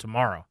away from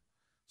tomorrow.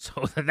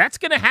 So that's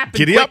going to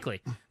happen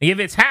quickly. If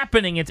it's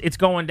happening, it's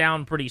going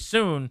down pretty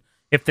soon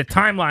if the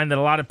timeline that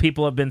a lot of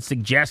people have been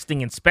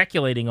suggesting and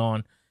speculating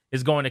on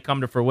is going to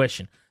come to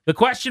fruition. The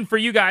question for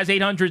you guys,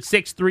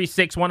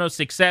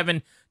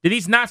 800-636-1067, do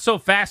these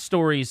not-so-fast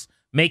stories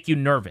make you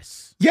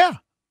nervous? Yeah,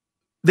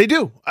 they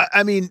do.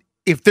 I mean,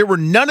 if there were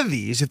none of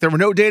these, if there were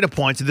no data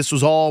points, and this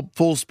was all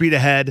full speed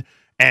ahead,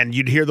 and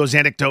you'd hear those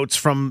anecdotes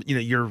from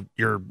your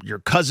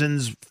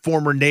cousins,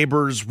 former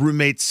neighbors,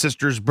 roommates,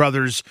 sisters,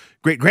 brothers,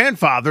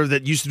 great-grandfather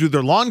that used to do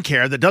their lawn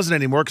care that doesn't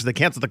anymore because they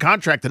canceled the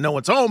contract and no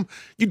one's home,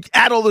 you'd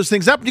add all those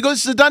things up and you go,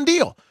 this is a done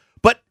deal.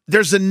 But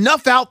there's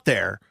enough out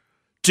there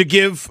to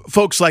give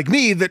folks like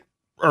me that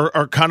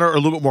are kind of a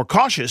little bit more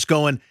cautious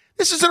going,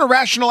 this is an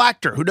irrational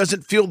actor who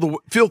doesn't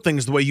feel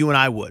things the way you and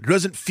I would, who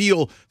doesn't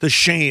feel the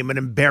shame and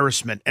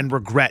embarrassment and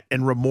regret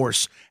and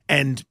remorse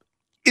and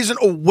isn't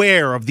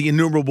aware of the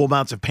innumerable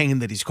amounts of pain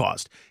that he's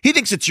caused. He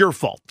thinks it's your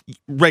fault,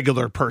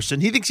 regular person.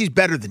 He thinks he's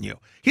better than you.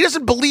 He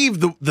doesn't believe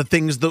the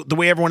things the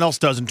way everyone else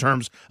does in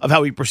terms of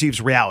how he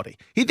perceives reality.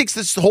 He thinks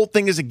this whole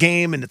thing is a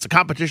game and it's a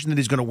competition that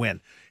he's going to win.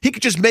 He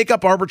could just make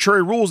up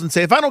arbitrary rules and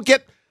say, if I don't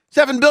get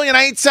 $7 billion,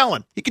 I ain't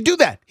selling. He could do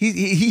that.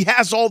 He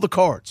has all the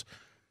cards.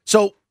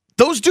 So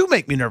those do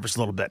make me nervous a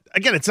little bit.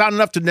 Again, it's not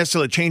enough to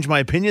necessarily change my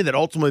opinion that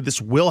ultimately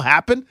this will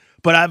happen,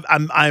 but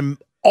I'm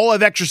all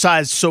I've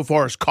exercised so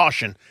far is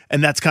caution,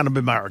 and that's kind of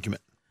been my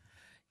argument.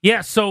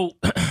 Yeah, so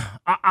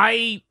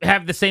I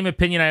have the same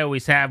opinion I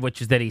always have,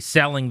 which is that he's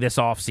selling this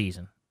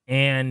offseason.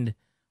 And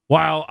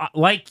while,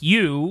 like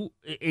you,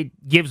 it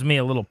gives me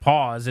a little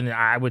pause, and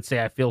I would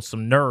say I feel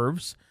some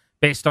nerves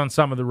based on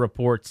some of the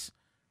reports,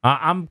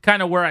 I'm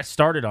kind of where I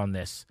started on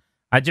this.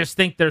 I just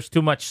think there's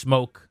too much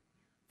smoke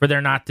for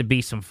there not to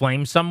be some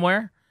flame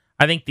somewhere.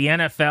 I think the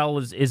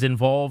NFL is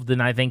involved,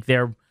 and I think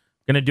they're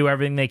going to do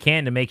everything they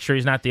can to make sure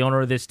he's not the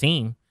owner of this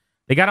team.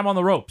 They got him on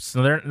the ropes,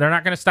 so they're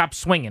not going to stop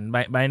swinging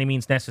by any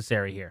means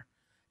necessary here.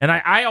 And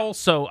I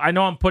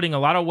know I'm putting a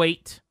lot of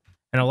weight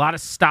and a lot of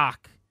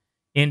stock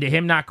into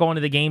him not going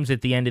to the games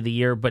at the end of the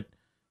year, but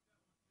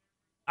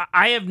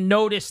I have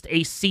noticed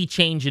a sea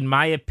change, in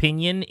my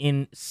opinion,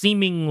 in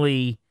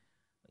seemingly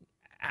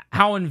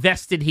how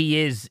invested he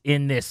is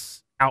in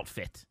this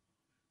outfit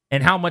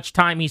and how much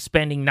time he's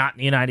spending not in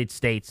the United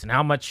States and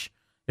how much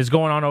is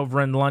going on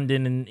over in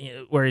London and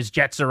where his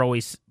Jets are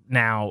always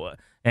now.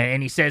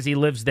 And he says he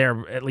lives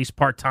there at least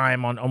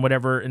part-time on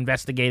whatever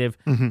investigative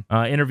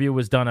interview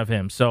was done of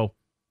him. So,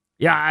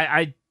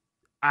 yeah,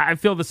 I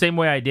feel the same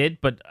way I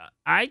did, but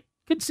I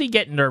could see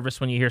getting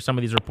nervous when you hear some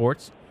of these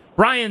reports.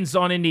 Brian's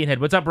on Indian Head.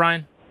 What's up,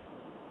 Brian?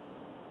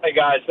 Hey,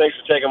 guys. Thanks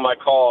for taking my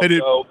call. Hey,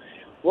 so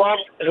where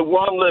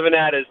I'm living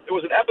at is, it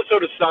was an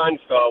episode of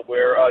Seinfeld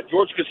where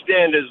George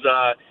Costanza's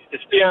his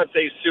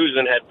fiancée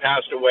Susan had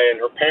passed away, and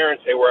her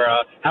parents, they were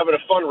having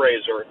a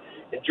fundraiser.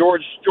 And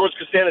George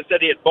Costanza said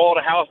he had bought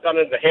a house down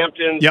in the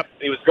Hamptons. Yep. And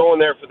he was going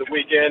there for the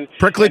weekend.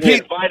 Prickly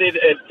Pete. Invited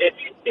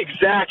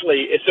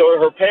exactly. And so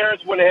her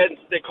parents went ahead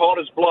and they called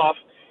his bluff.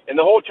 And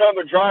the whole time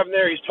they're driving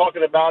there, he's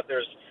talking about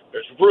there's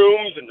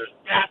rooms and there's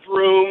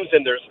bathrooms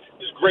and there's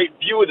this great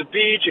view of the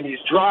beach, and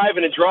he's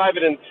driving, and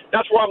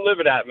that's where I'm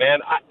living at, man.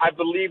 I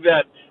believe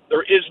that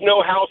there is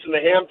no house in the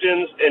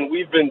Hamptons, and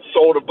we've been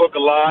sold a book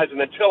of lies.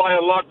 And until I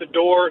unlock the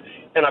door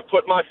and I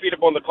put my feet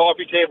up on the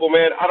coffee table,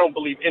 man, I don't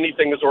believe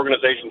anything this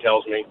organization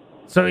tells me.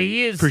 So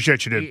he is.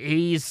 Appreciate you, dude.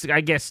 He's,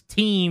 I guess,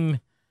 team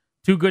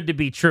too good to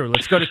be true.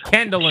 Let's go to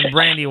Kendall and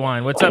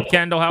Brandywine. What's up,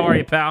 Kendall? How are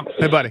you, pal?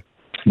 Hey, buddy.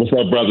 What's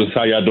up, brothers?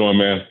 How y'all doing,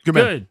 man? Good,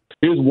 man.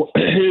 Good.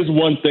 Here's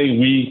one thing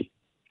we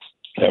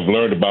have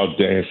learned about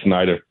Dan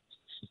Snyder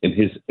and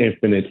his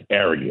infinite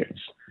arrogance.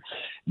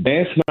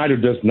 Dan Snyder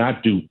does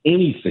not do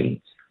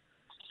anything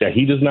that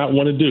he does not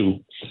want to do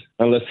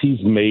unless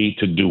he's made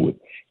to do it.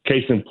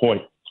 Case in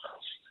point,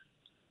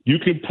 you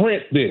can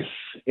print this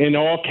in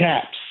all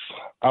caps.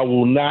 I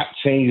will not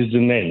change the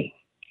name.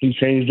 He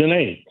changed the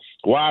name.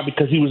 Why?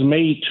 Because he was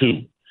made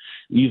to,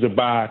 either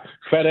by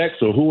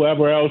FedEx or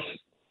whoever else,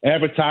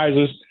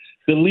 advertisers.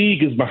 The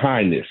league is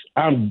behind this.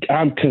 I'm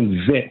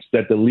convinced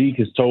that the league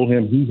has told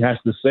him he has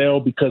to sell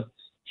because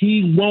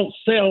he won't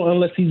sell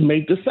unless he's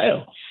made to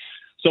sell.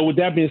 So with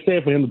that being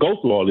said, for him to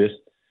go through all this,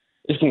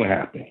 it's going to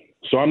happen.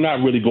 So I'm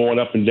not really going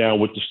up and down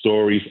with the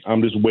stories.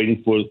 I'm just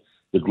waiting for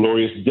the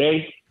glorious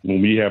day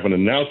when we have an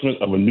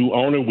announcement of a new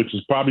owner, which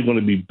is probably going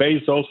to be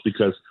Bezos,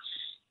 because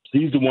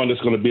he's the one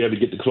that's going to be able to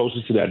get the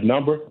closest to that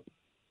number.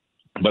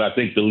 But I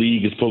think the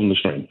league is pulling the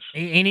strings.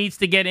 He needs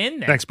to get in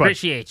there. Thanks, bud.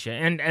 Appreciate you.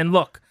 And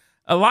look,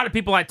 a lot of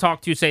people I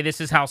talk to say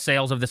this is how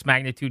sales of this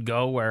magnitude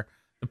go, where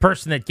the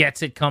person that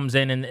gets it comes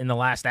in the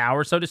last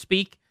hour, so to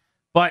speak.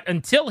 But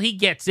until he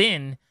gets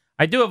in,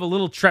 I do have a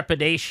little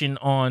trepidation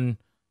on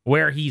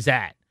where he's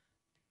at.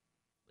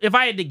 If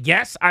I had to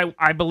guess,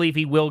 I believe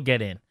he will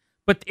get in.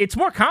 But it's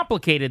more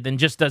complicated than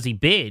just does he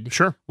bid.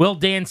 Sure. Will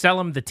Dan sell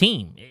him the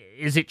team?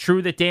 Is it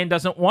true that Dan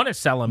doesn't want to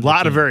sell him A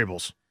lot the of team?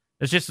 variables.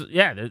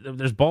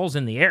 There's balls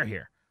in the air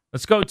here.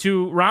 Let's go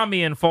to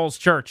Rami in Falls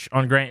Church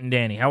on Grant and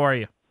Danny. How are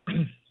you?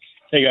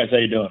 Hey, guys. How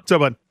you doing? So,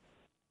 bud.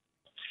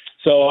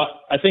 So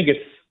I think it's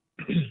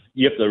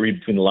you have to read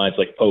between the lines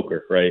like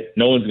poker, right?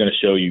 No one's going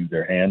to show you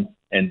their hand,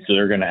 and so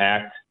they're going to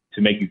act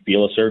to make you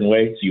feel a certain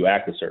way, so you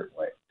act a certain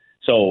way.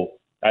 So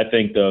I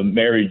think the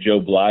Mary Jo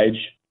Blige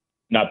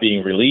not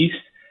being released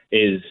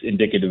is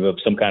indicative of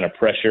some kind of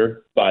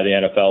pressure by the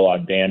NFL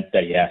on Dan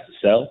that he has to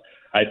sell.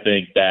 I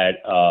think that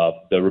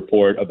the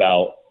report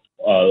about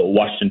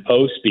Washington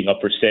Post being up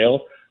for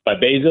sale by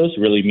Bezos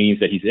really means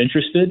that he's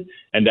interested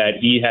and that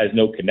he has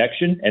no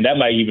connection. And that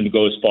might even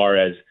go as far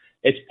as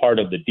it's part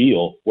of the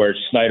deal where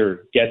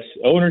Snyder gets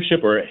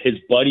ownership or his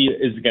buddy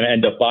is going to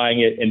end up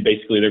buying it. And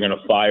basically they're going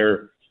to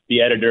fire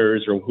the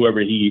editors or whoever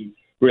he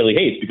really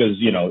hates because,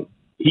 you know,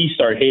 he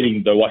started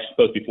hating the Washington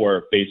Post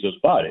before Bezos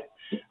bought it.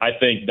 I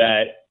think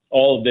that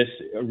all of this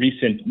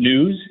recent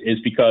news is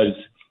because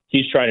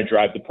he's trying to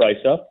drive the price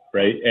up,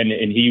 right? And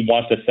he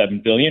wants a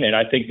 $7 billion. And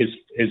I think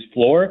his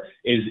floor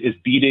is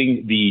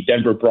beating the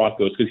Denver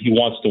Broncos because he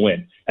wants to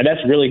win. And that's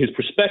really his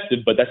perspective,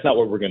 but that's not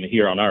what we're going to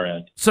hear on our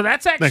end. So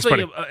that's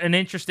actually an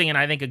interesting and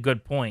I think a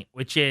good point,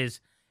 which is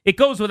it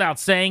goes without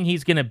saying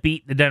he's going to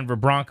beat the Denver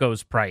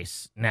Broncos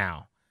price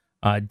now.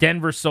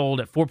 Denver sold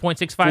at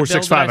 $4.65 billion.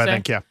 $4.65, I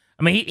think, yeah.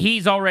 I mean,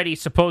 he's already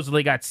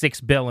supposedly got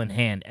 $6 billion in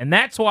hand. And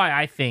that's why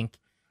I think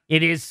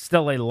it is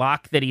still a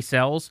lock that he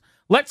sells.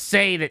 Let's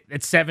say that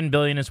 $7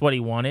 billion is what he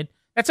wanted.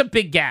 That's a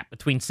big gap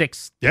between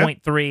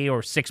 6.3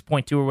 or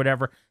 6.2 or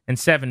whatever and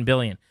 $7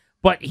 billion.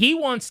 But he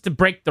wants to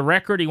break the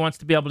record. He wants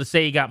to be able to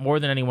say he got more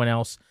than anyone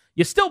else.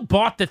 You still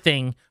bought the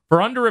thing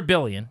for under $1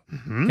 billion,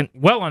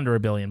 well under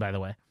 $1 billion, by the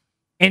way,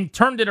 and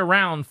turned it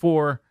around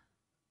for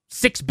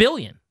 $6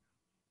 billion.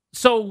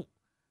 So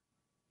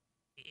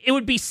it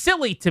would be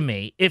silly to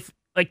me if,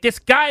 like, this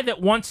guy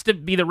that wants to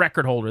be the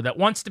record holder, that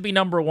wants to be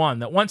number one,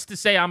 that wants to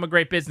say I'm a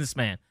great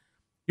businessman,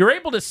 you're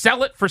able to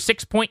sell it for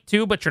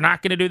 6.2, but you're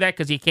not going to do that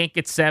because you can't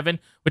get 7,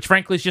 which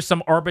frankly is just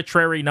some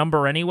arbitrary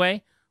number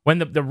anyway, when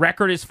the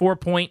record is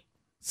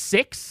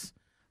 4.6.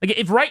 Like,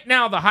 if right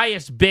now the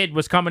highest bid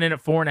was coming in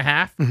at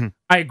 4.5,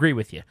 I agree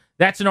with you.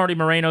 That's an Artie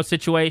Moreno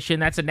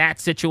situation. That's a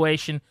Nats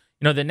situation.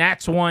 You know, the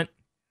Nats want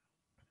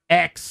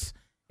X.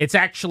 It's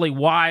actually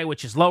Y,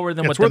 which is lower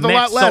than what the Mets sold for. It's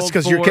worth a lot less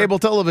because you're cable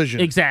television.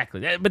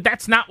 Exactly. But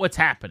that's not what's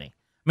happening.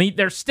 I mean,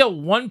 there's still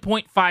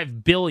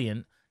 $1.5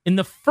 billion in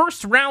the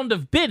first round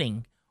of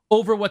bidding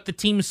over what the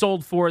team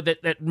sold for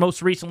that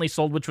most recently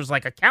sold, which was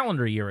like a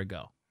calendar year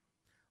ago.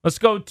 Let's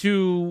go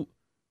to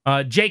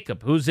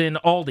Jacob, who's in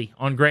Aldi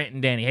on Grant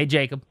and Danny. Hey,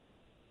 Jacob.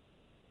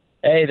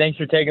 Hey, thanks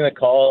for taking the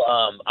call.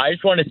 I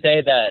just want to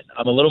say that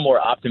I'm a little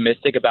more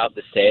optimistic about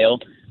the sale,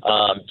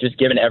 just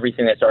given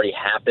everything that's already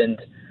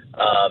happened.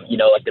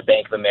 Like the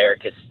Bank of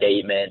America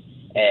statement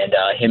and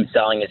him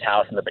selling his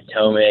house in the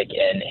Potomac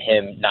and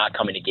him not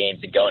coming to games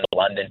and going to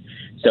London.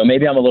 So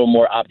maybe I'm a little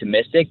more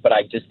optimistic, but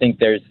I just think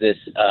there's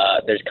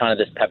kind of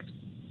this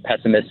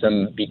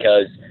pessimism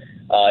because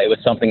it was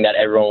something that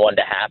everyone wanted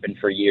to happen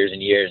for years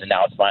and years, and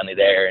now it's finally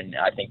there. And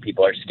I think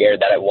people are scared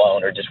that it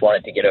won't or just want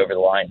it to get over the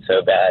line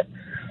so bad.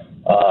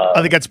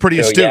 I think that's pretty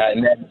astute.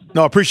 Yeah,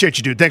 No, I appreciate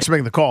you, dude. Thanks for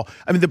making the call.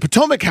 I mean, the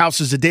Potomac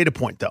house is a data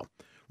point, though,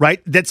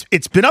 right?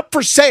 It's been up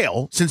for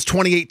sale since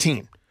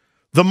 2018.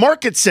 The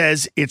market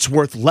says it's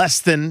worth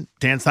less than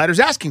Dan Snyder's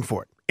asking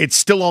for it. It's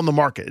still on the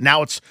market.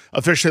 Now it's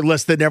officially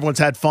listed. Everyone's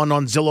had fun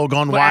on Zillow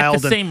Gone Wild.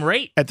 At the same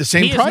rate. At the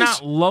same price. He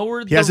has not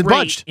lowered the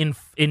rate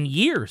in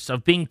years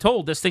of being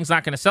told this thing's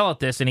not going to sell at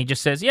this, and he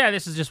just says, yeah,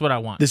 this is just what I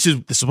want. This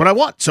is what I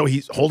want. So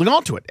he's holding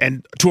on to it.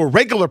 And to a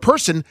regular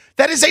person,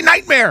 that is a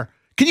nightmare.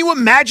 Can you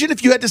imagine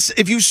if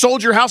you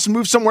sold your house and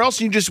moved somewhere else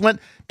and you just went,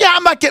 yeah,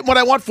 I'm not getting what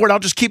I want for it. I'll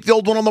just keep the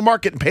old one on the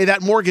market and pay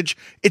that mortgage.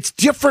 It's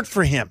different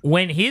for him.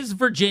 When his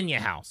Virginia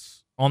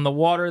house on the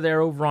water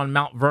there over on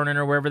Mount Vernon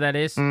or wherever that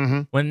is,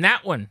 when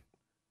that one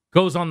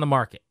goes on the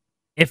market,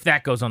 if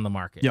that goes on the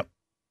market,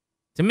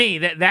 to me,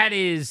 that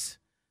is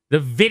the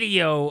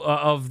video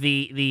of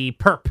the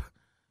perp,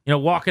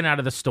 walking out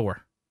of the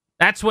store.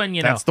 That's when,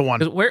 that's the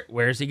one.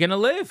 Where's he going to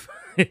live?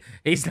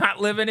 He's not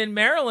living in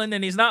Maryland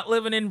and he's not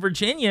living in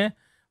Virginia.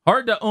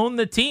 Hard to own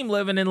the team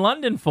living in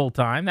London full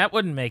time. That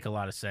wouldn't make a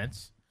lot of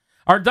sense.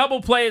 Our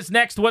double play is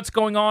next. What's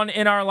going on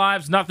in our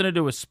lives? Nothing to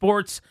do with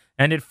sports.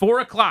 And at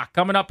 4 o'clock,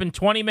 coming up in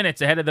 20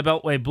 minutes ahead of the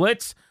Beltway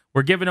Blitz,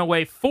 we're giving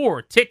away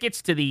 4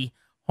 tickets to the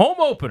home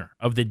opener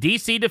of the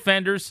DC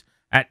Defenders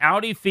at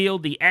Audi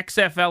Field. The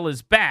XFL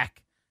is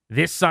back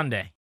this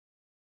Sunday.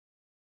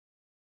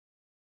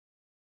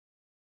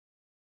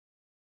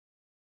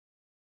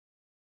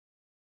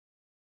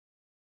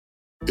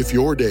 If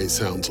your day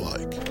sounds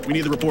like, we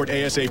need the report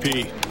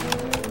ASAP,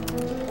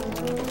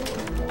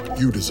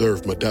 you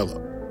deserve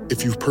Modelo.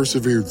 If you've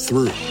persevered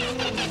through,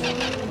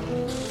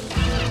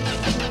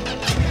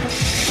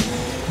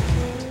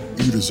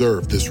 you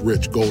deserve this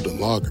rich golden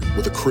lager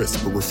with a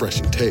crisp but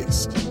refreshing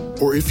taste.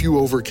 Or if you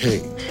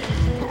overcame, 2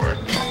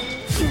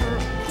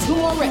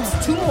 more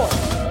reps, 2 more.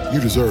 You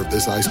deserve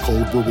this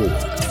ice-cold reward.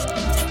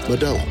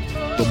 Modelo,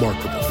 the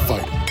Remarkable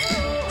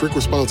Fighter. Drink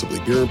responsibly.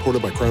 Beer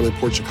imported by Crown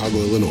Imports, Chicago,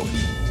 Illinois.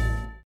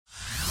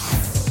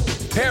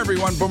 Hey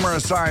everyone, Boomer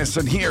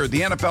Esiason here.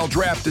 The NFL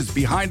Draft is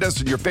behind us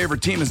and your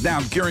favorite team is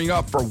now gearing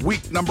up for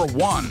week number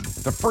 1.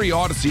 The free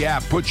Odyssey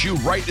app puts you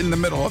right in the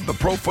middle of the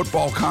pro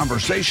football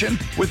conversation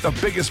with the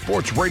biggest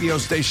sports radio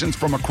stations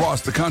from across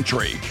the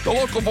country. The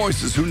local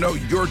voices who know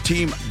your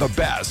team the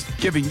best,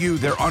 giving you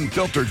their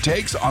unfiltered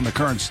takes on the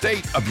current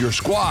state of your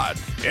squad.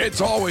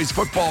 It's always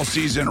football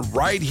season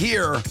right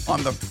here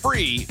on the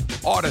free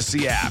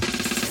Odyssey app.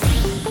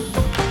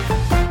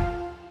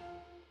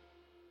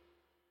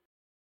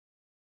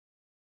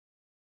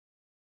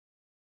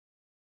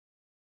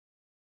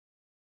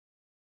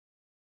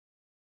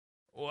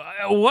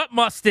 What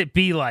must it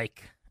be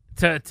like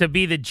to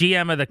be the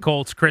GM of the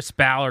Colts, Chris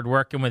Ballard,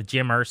 working with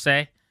Jim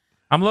Irsay?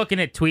 I'm looking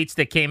at tweets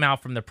that came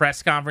out from the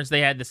press conference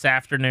they had this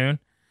afternoon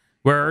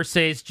where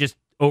Irsay's just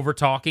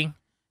over-talking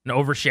and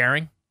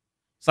oversharing.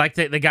 It's like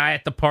the guy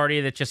at the party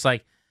that's just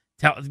like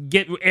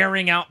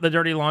airing out the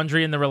dirty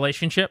laundry in the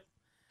relationship.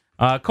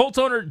 Colts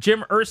owner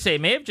Jim Irsay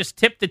may have just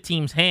tipped the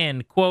team's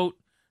hand, quote,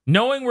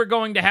 knowing we're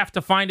going to have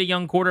to find a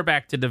young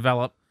quarterback to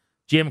develop.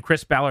 GM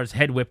Chris Ballard's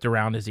head whipped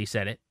around as he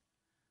said it.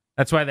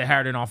 That's why they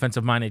hired an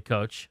offensive-minded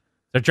coach.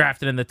 They're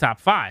drafted in the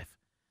top 5.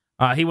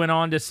 He went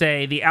on to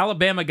say, the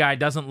Alabama guy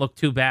doesn't look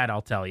too bad,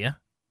 I'll tell you.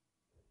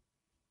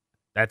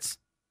 That's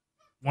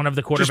one of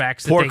the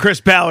quarterbacks. Poor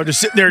Chris Ballard just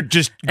sitting there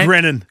just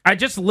grinning. I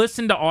just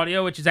listened to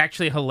audio, which is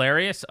actually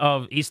hilarious,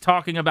 he's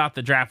talking about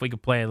the draft we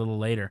could play a little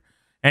later.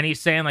 And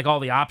he's saying, like, all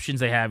the options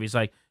they have. He's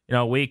like,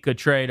 we could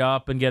trade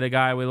up and get a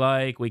guy we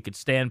like. We could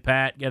stand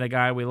pat, get a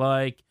guy we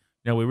like.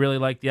 We really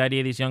like the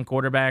idea of these young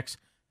quarterbacks.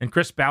 And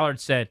Chris Ballard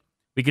said,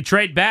 we could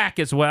trade back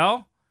as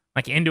well,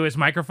 like into his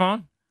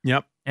microphone.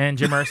 Yep. And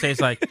Jim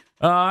Irsay's like,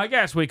 I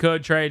guess we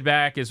could trade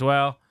back as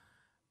well.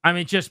 I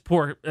mean, just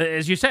poor,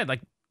 as you said,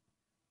 like,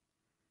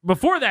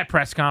 before that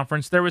press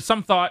conference, there was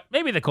some thought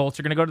maybe the Colts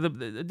are going to go to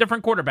the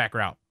different quarterback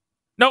route.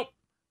 Nope.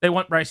 They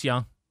want Bryce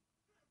Young.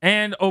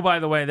 And, oh, by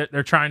the way,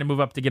 they're trying to move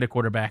up to get a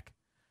quarterback.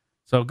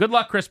 So good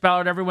luck, Chris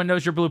Ballard. Everyone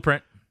knows your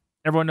blueprint.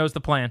 Everyone knows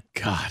the plan.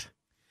 God.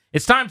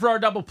 It's time for our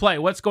double play.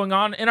 What's going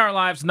on in our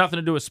lives? Nothing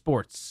to do with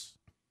sports.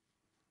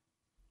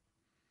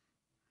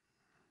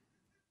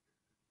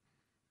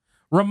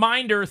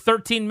 Reminder,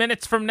 13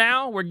 minutes from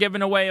now, we're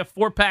giving away a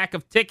 4-pack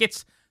of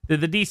tickets to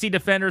the DC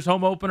Defenders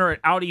home opener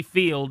at Audi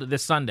Field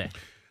this Sunday.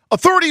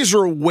 Authorities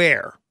are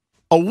aware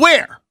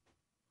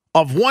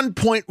of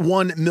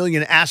 1.1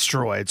 million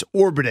asteroids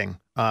orbiting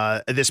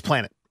this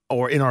planet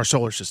or in our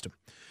solar system.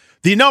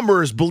 The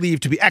number is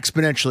believed to be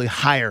exponentially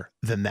higher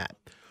than that.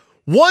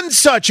 One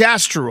such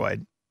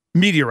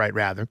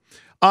meteorite,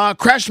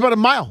 crashed about a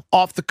mile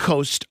off the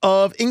coast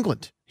of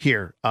England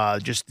here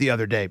just the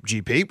other day.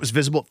 GP. It was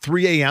visible at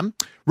 3 a.m.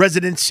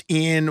 Residents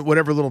in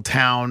whatever little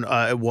town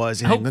it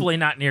was in Hopefully England.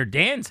 not near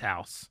Dan's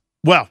house.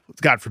 Well,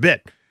 God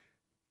forbid.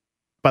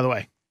 By the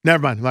way,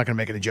 never mind. I'm not going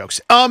to make any jokes.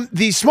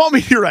 The small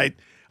meteorite,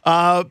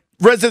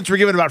 residents were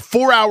given about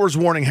 4 hours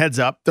warning heads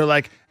up. They're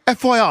like,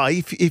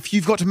 FYI, if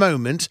you've got a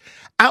moment,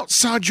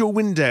 outside your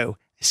window,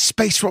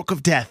 space rock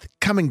of death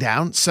coming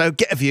down, so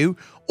get a view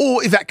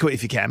or evacuate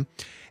if you can.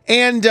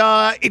 And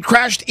it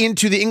crashed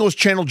into the English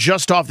Channel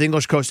just off the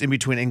English coast in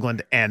between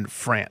England and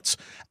France.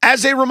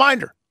 As a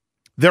reminder,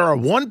 there are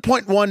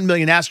 1.1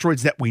 million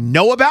asteroids that we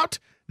know about.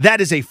 That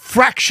is a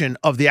fraction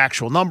of the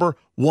actual number.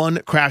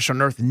 One crashed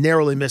on Earth,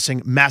 narrowly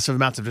missing massive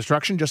amounts of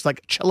destruction, just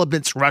like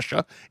Chelyabinsk,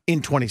 Russia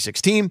in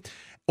 2016,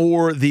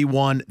 or the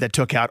one that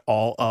took out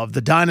all of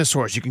the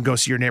dinosaurs. You can go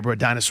see your neighborhood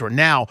dinosaur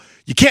now.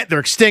 You can't. They're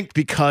extinct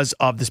because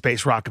of the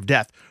space rock of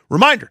death.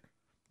 Reminder,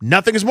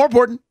 nothing is more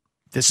important.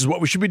 This is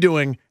what we should be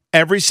doing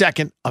every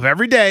second of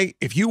every day.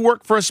 If you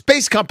work for a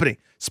space company,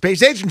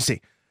 space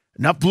agency,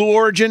 enough Blue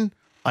Origin,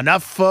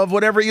 enough of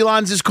whatever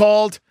Elon's is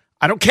called,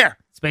 I don't care.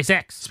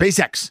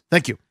 SpaceX.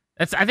 Thank you.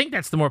 I think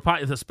that's the more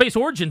popular. The Space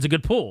Origin's a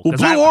good pool. Well,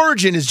 Blue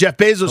Origin is Jeff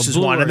Bezos'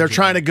 one, and they're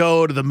trying to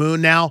go to the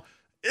moon now.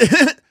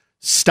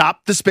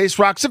 Stop the space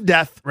rocks of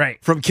death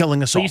from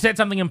killing us all. So you said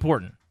something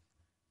important.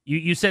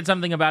 You said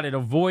something about it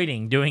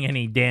avoiding doing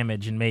any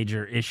damage and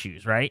major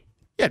issues, right?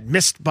 Yeah, it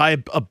missed by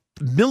a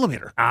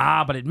millimeter.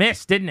 But it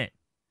missed, didn't it?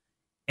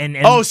 And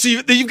so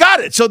you got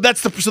it. So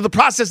that's the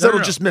process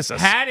that'll just miss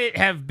us. Had it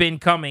have been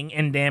coming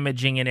and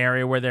damaging an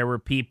area where there were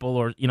people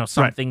or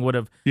something would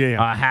have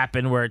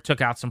happened where it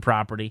took out some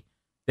property,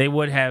 they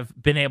would have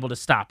been able to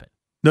stop it.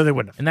 No, they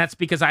wouldn't have. And that's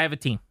because I have a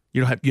team.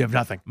 You have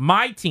nothing.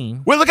 My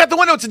team. Wait, look out the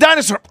window. It's a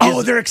dinosaur.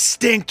 Oh, they're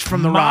extinct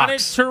from the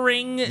rocks.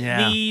 Monitoring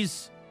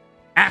these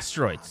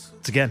asteroids.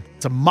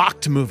 It's a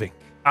mocked movie.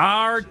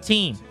 Our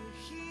team.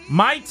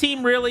 My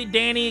team, really,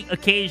 Danny,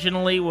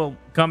 occasionally will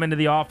come into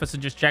the office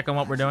and just check on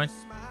what we're doing.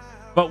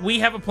 But we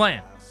have a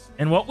plan.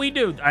 And what we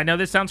do, I know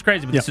this sounds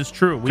crazy, but this is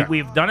true. Okay.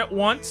 We've done it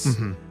once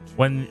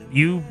when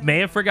you may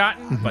have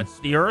forgotten, but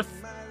the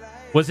Earth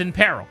was in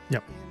peril.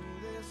 Yep.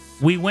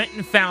 We went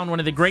and found one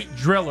of the great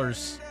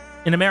drillers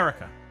in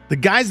America. The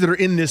guys that are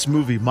in this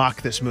movie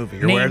mock this movie.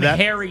 You're aware of that?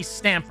 Harry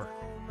Stamper,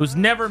 who's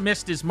never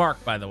missed his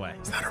mark, by the way.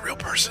 He's not a real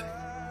person.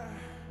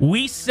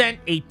 We sent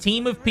a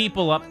team of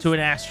people up to an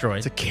asteroid.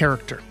 It's a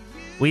character.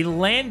 We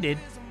landed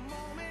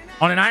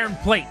on an iron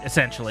plate,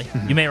 essentially.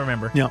 You may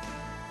remember. Yep.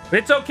 But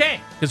it's okay,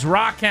 because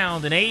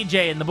Rockhound and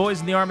AJ and the boys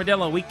in the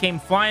Armadillo, we came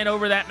flying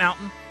over that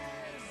mountain.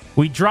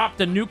 We dropped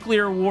a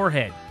nuclear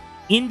warhead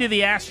into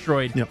the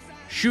asteroid,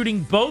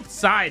 shooting both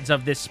sides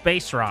of this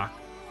space rock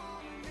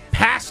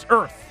past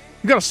Earth.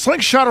 You got a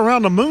slingshot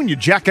around the moon, you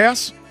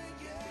jackass.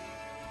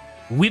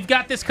 We've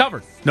got this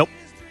covered. Nope.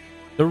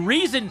 The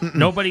reason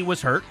nobody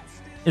was hurt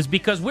is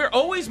because we're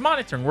always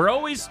monitoring. We're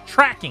always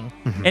tracking.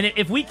 And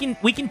if we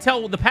can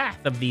tell the path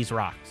of these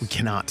rocks. We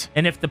cannot.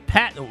 And if the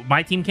path,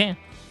 my team can.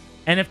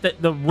 And if the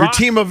Your rock,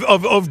 team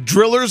of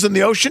drillers in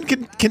the ocean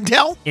can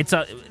tell?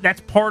 That's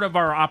part of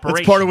our operation.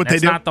 That's part of what they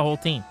do? That's not the whole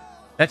team.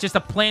 That's just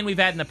a plan we've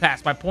had in the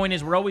past. My point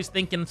is we're always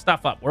thinking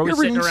stuff up. We're always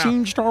sitting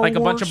around like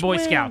a bunch of Boy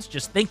Scouts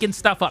just thinking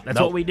stuff up. That's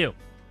what we do.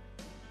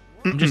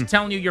 I'm just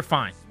telling you, you're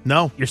fine.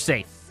 No. You're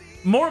safe.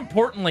 More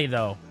importantly,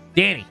 though,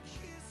 Danny,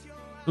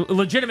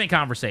 legitimate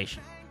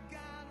conversation.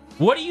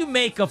 What do you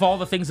make of all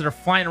the things that are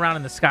flying around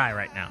in the sky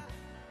right now?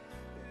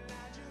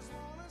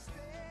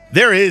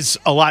 There is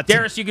a lot.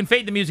 Darius, you can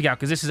fade the music out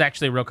because this is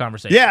actually a real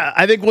conversation. Yeah,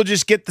 I think we'll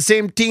just get the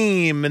same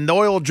team and the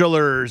oil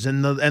drillers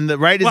and the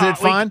right. Isn't it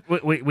fine?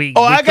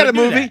 I got a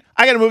movie.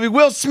 I got a movie.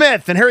 Will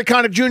Smith and Harry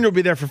Connick Jr. will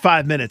be there for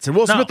 5 minutes, and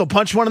Will Smith will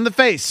punch one in the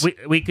face.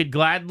 We could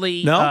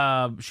gladly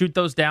shoot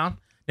those down.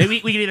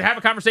 We can either have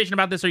a conversation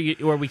about this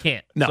or we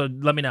can't. No. So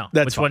let me know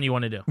which one you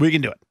want to do. We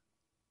can do it.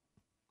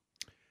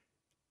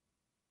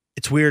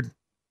 It's weird,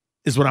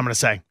 is what I'm going to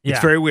say. Yeah.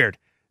 It's very weird.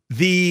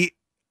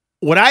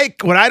 What I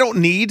don't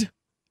need.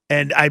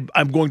 And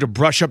I'm going to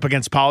brush up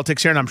against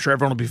politics here, and I'm sure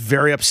everyone will be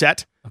very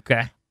upset.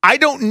 Okay. I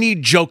don't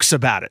need jokes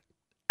about it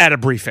at a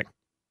briefing.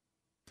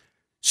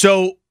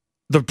 So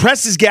the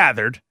press is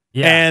gathered,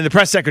 and the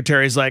press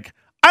secretary is like,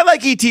 I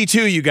like E.T.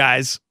 too, you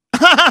guys.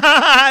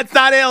 It's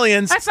not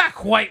aliens. That's not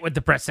quite what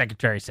the press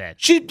secretary said.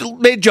 She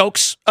made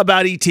jokes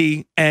about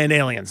E.T. and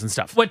aliens and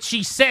stuff. What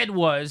she said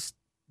was,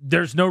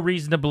 there's no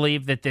reason to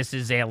believe that this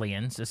is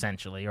aliens,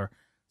 essentially, or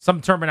some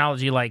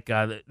terminology like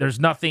there's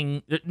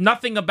nothing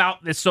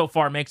about this so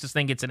far makes us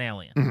think it's an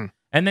alien.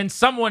 And then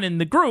someone in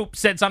the group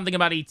said something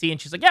about E.T. and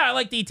she's like, yeah, I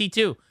liked E.T.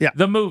 too. Yeah.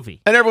 The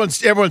movie. And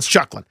everyone's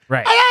chuckling.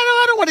 Right.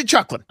 I don't want any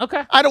chuckling.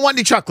 Okay. I don't want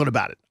any chuckling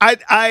about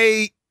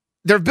it.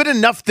 There have been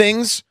enough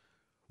things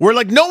where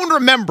like no one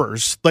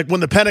remembers, like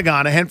when the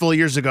Pentagon a handful of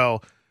years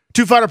ago,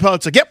 2 fighter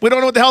pilots like, yep, we don't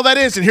know what the hell that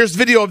is. And here's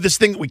video of this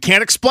thing that we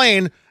can't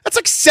explain. That's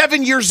like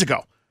 7 years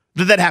ago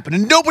that happened.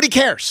 And nobody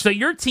cares. So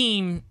your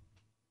team,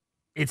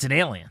 it's an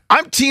alien.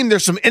 I'm team.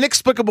 There's some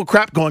inexplicable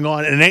crap going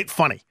on, and it ain't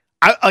funny.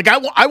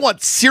 I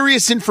want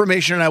serious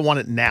information, and I want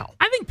it now.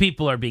 I think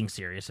people are being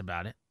serious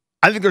about it.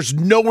 I think there's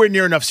nowhere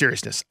near enough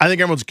seriousness. I think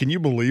everyone's, can you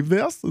believe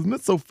this? Isn't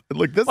it so,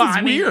 like, this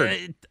is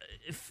weird.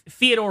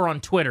 Theodore on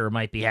Twitter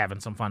might be having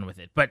some fun with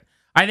it, but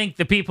I think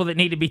the people that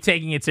need to be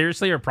taking it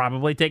seriously are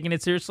probably taking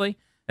it seriously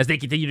as they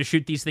continue to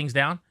shoot these things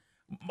down.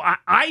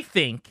 I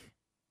think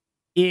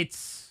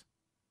it's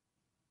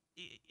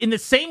in the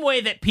same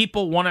way that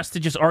people want us to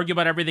just argue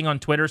about everything on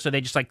Twitter, so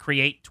they just like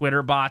create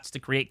Twitter bots to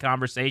create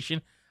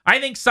conversation. I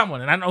think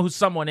someone, and I don't know who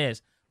someone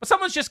is, but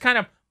someone's just kind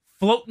of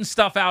floating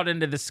stuff out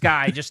into the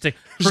sky just to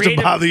create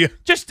to bother you.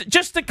 Just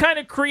to kind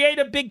of create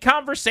a big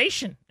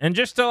conversation and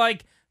just to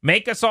like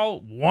make us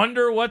all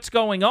wonder what's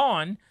going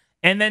on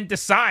and then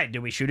decide,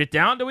 do we shoot it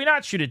down? Do we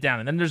not shoot it down?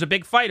 And then there's a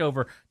big fight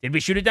over, did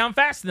we shoot it down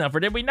fast enough or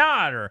did we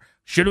not? Or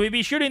should we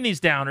be shooting these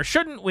down or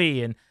shouldn't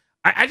we? And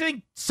I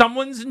think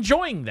someone's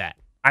enjoying that.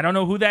 I don't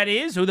know who that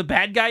is, who the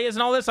bad guy is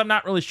and all this. I'm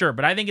not really sure,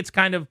 but I think it's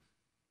kind of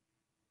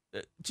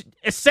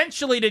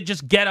essentially to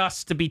just get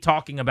us to be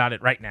talking about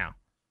it right now.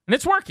 And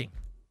it's working.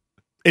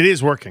 It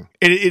is working.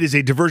 It is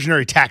a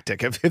diversionary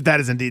tactic, if that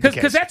is indeed the case.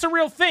 Because that's a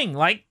real thing,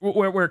 like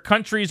where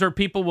countries or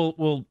people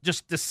will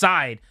just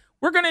decide,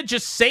 we're going to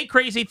just say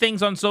crazy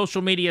things on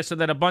social media so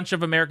that a bunch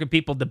of American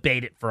people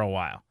debate it for a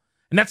while.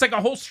 And that's like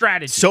a whole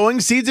strategy. Sowing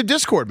seeds of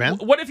discord, man.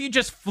 What if you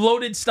just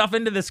floated stuff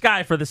into the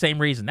sky for the same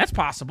reason? That's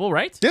possible,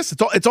 right? Yes,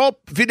 it's all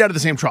feed out of the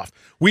same trough.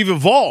 We've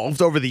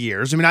evolved over the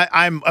years. I mean,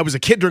 I was a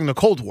kid during the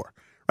Cold War,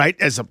 right?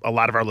 As a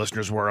lot of our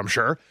listeners were, I'm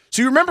sure.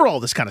 So you remember all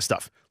this kind of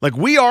stuff. Like,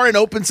 we are an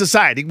open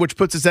society, which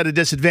puts us at a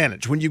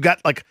disadvantage. When you've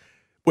got, like,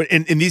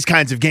 in these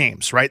kinds of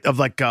games, right? Of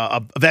like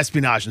of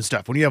espionage and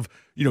stuff. When you have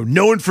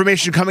no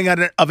information coming out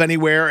of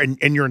anywhere,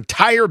 and your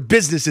entire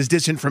business is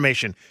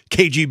disinformation,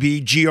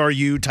 KGB,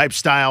 GRU type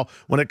style.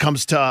 When it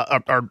comes to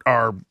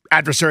our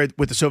adversary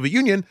with the Soviet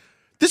Union,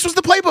 this was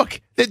the playbook.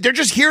 They're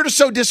just here to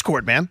sow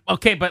discord, man.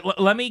 Okay, but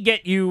let me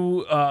get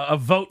you a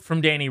vote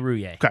from Danny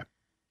Rouillet. Okay.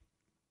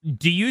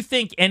 Do you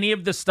think any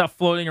of the stuff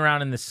floating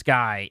around in the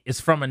sky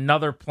is from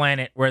another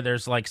planet where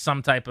there's like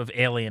some type of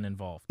alien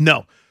involved?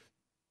 No.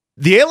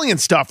 The alien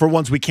stuff are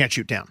ones we can't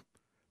shoot down.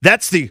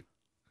 That's the...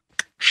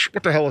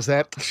 What the hell is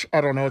that?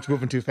 I don't know. It's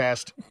moving too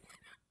fast.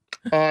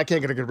 I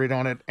can't get a good read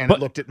on it, and it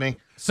looked at me.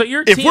 So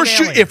you're if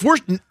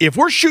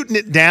we're shooting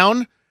it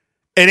down,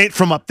 it ain't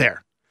from up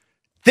there.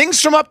 Things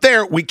from up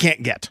there we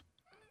can't get.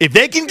 If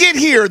they can get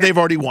here, they've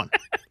already won.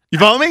 You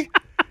follow me?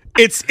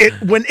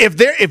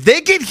 If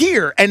they get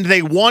here and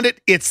they want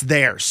it, it's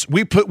theirs.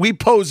 We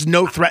pose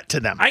no threat to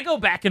them. I go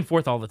back and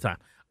forth all the time.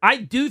 I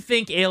do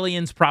think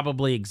aliens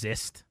probably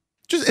exist.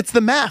 It's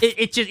the math.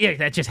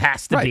 That just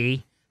has to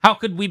be. How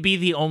could we be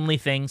the only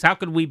things? How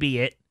could we be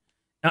it?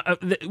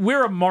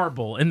 We're a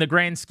marble in the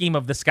grand scheme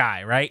of the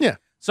sky, right? Yeah.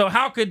 So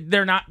how could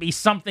there not be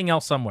something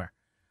else somewhere?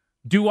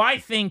 Do I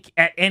think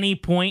at any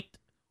point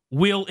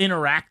we'll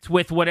interact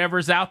with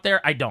whatever's out there?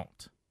 I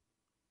don't.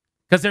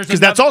 Because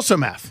that's also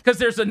math. Because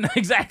there's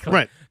exactly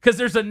right. Because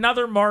there's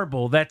another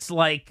marble that's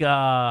like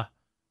a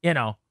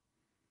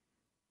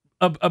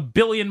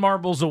billion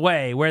marbles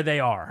away where they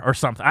are or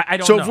something. I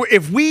don't know. So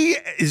if we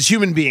as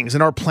human beings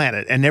and our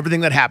planet and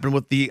everything that happened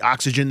with the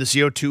oxygen, the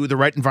CO2, the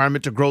right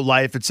environment to grow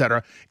life, et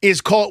cetera, is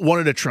call it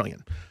 1 in a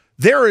trillion.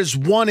 There is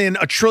 1 in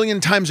a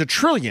trillion times a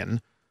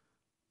trillion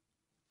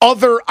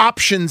other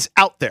options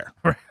out there.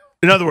 Right.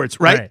 In other words,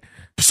 right?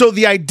 So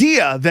the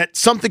idea that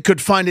something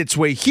could find its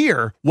way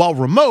here while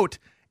remote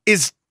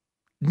is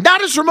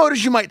not as remote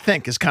as you might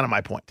think is kind of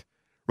my point,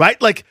 right?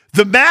 Like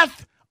the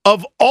math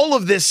of all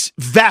of this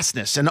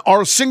vastness and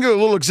our singular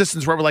little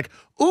existence where we're like,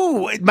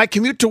 ooh, my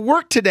commute to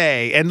work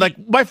today and like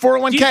my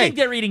 401k. Do you think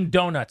they're eating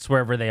donuts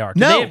wherever they are?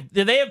 No.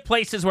 Do they have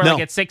places where like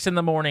at 6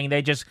 a.m.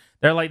 they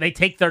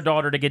take their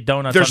daughter to get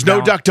donuts? There's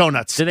no Duck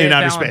Donuts in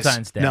outer space.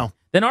 Valentine's Day? No.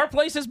 Then our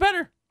place is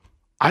better.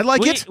 I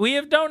like it. We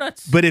have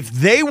donuts. But if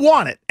they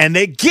want it and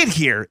they get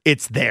here,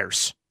 it's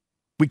theirs.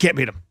 We can't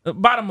beat them. The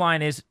bottom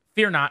line is,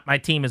 fear not, my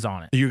team is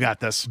on it. You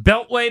got this.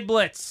 Beltway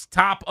Blitz,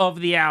 top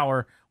of the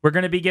hour. We're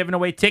going to be giving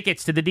away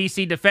tickets to the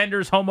DC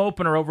Defenders home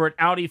opener over at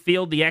Audi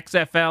Field. The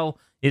XFL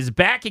is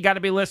back. You got to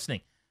be listening.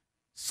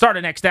 Start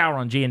the next hour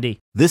on G&D.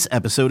 This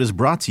episode is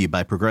brought to you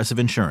by Progressive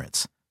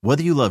Insurance.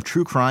 Whether you love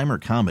true crime or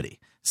comedy,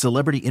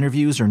 celebrity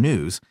interviews or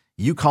news,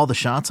 you call the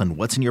shots on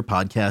what's in your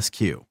podcast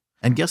queue.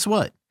 And guess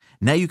what?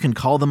 Now you can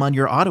call them on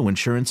your auto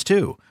insurance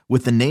too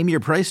with the Name Your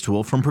Price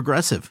tool from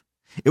Progressive.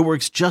 It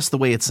works just the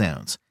way it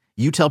sounds.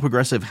 You tell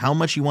Progressive how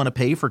much you want to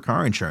pay for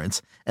car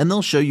insurance, and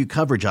they'll show you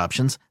coverage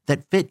options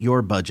that fit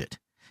your budget.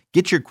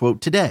 Get your quote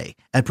today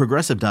at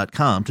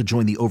Progressive.com to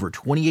join the over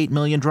 28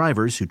 million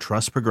drivers who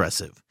trust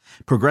Progressive.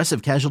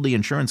 Progressive Casualty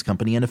Insurance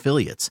Company and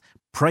Affiliates.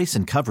 Price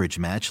and coverage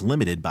match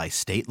limited by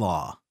state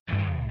law.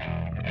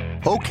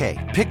 Okay,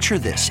 picture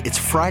this. It's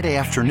Friday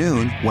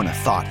afternoon when a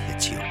thought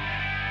hits you.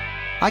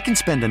 I can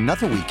spend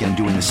another weekend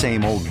doing the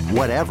same old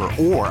whatever,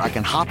 or I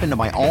can hop into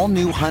my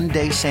all-new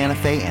Hyundai Santa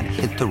Fe and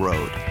hit the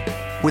road.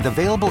 With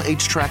available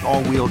H-Track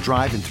all-wheel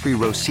drive and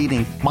 3-row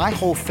seating, my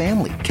whole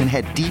family can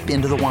head deep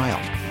into the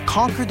wild.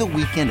 Conquer the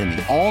weekend in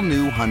the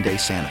all-new Hyundai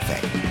Santa Fe.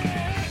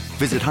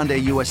 Visit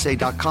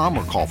HyundaiUSA.com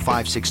or call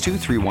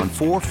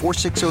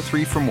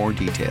 562-314-4603 for more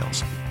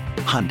details.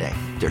 Hyundai,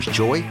 there's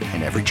joy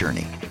in every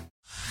journey.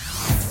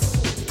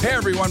 Hey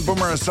everyone,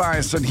 Boomer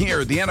Esiason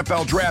here. The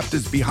NFL Draft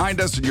is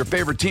behind us and your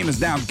favorite team is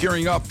now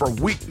gearing up for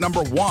week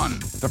number 1.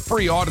 The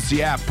free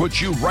Odyssey app puts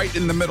you right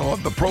in the middle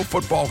of the pro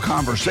football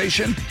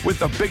conversation with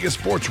the biggest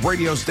sports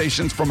radio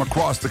stations from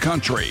across the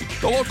country.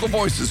 The local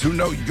voices who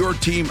know your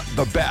team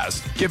the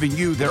best, giving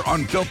you their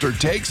unfiltered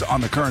takes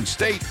on the current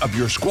state of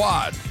your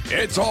squad.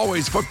 It's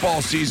always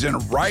football season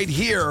right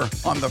here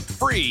on the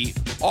free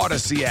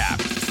Odyssey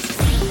app.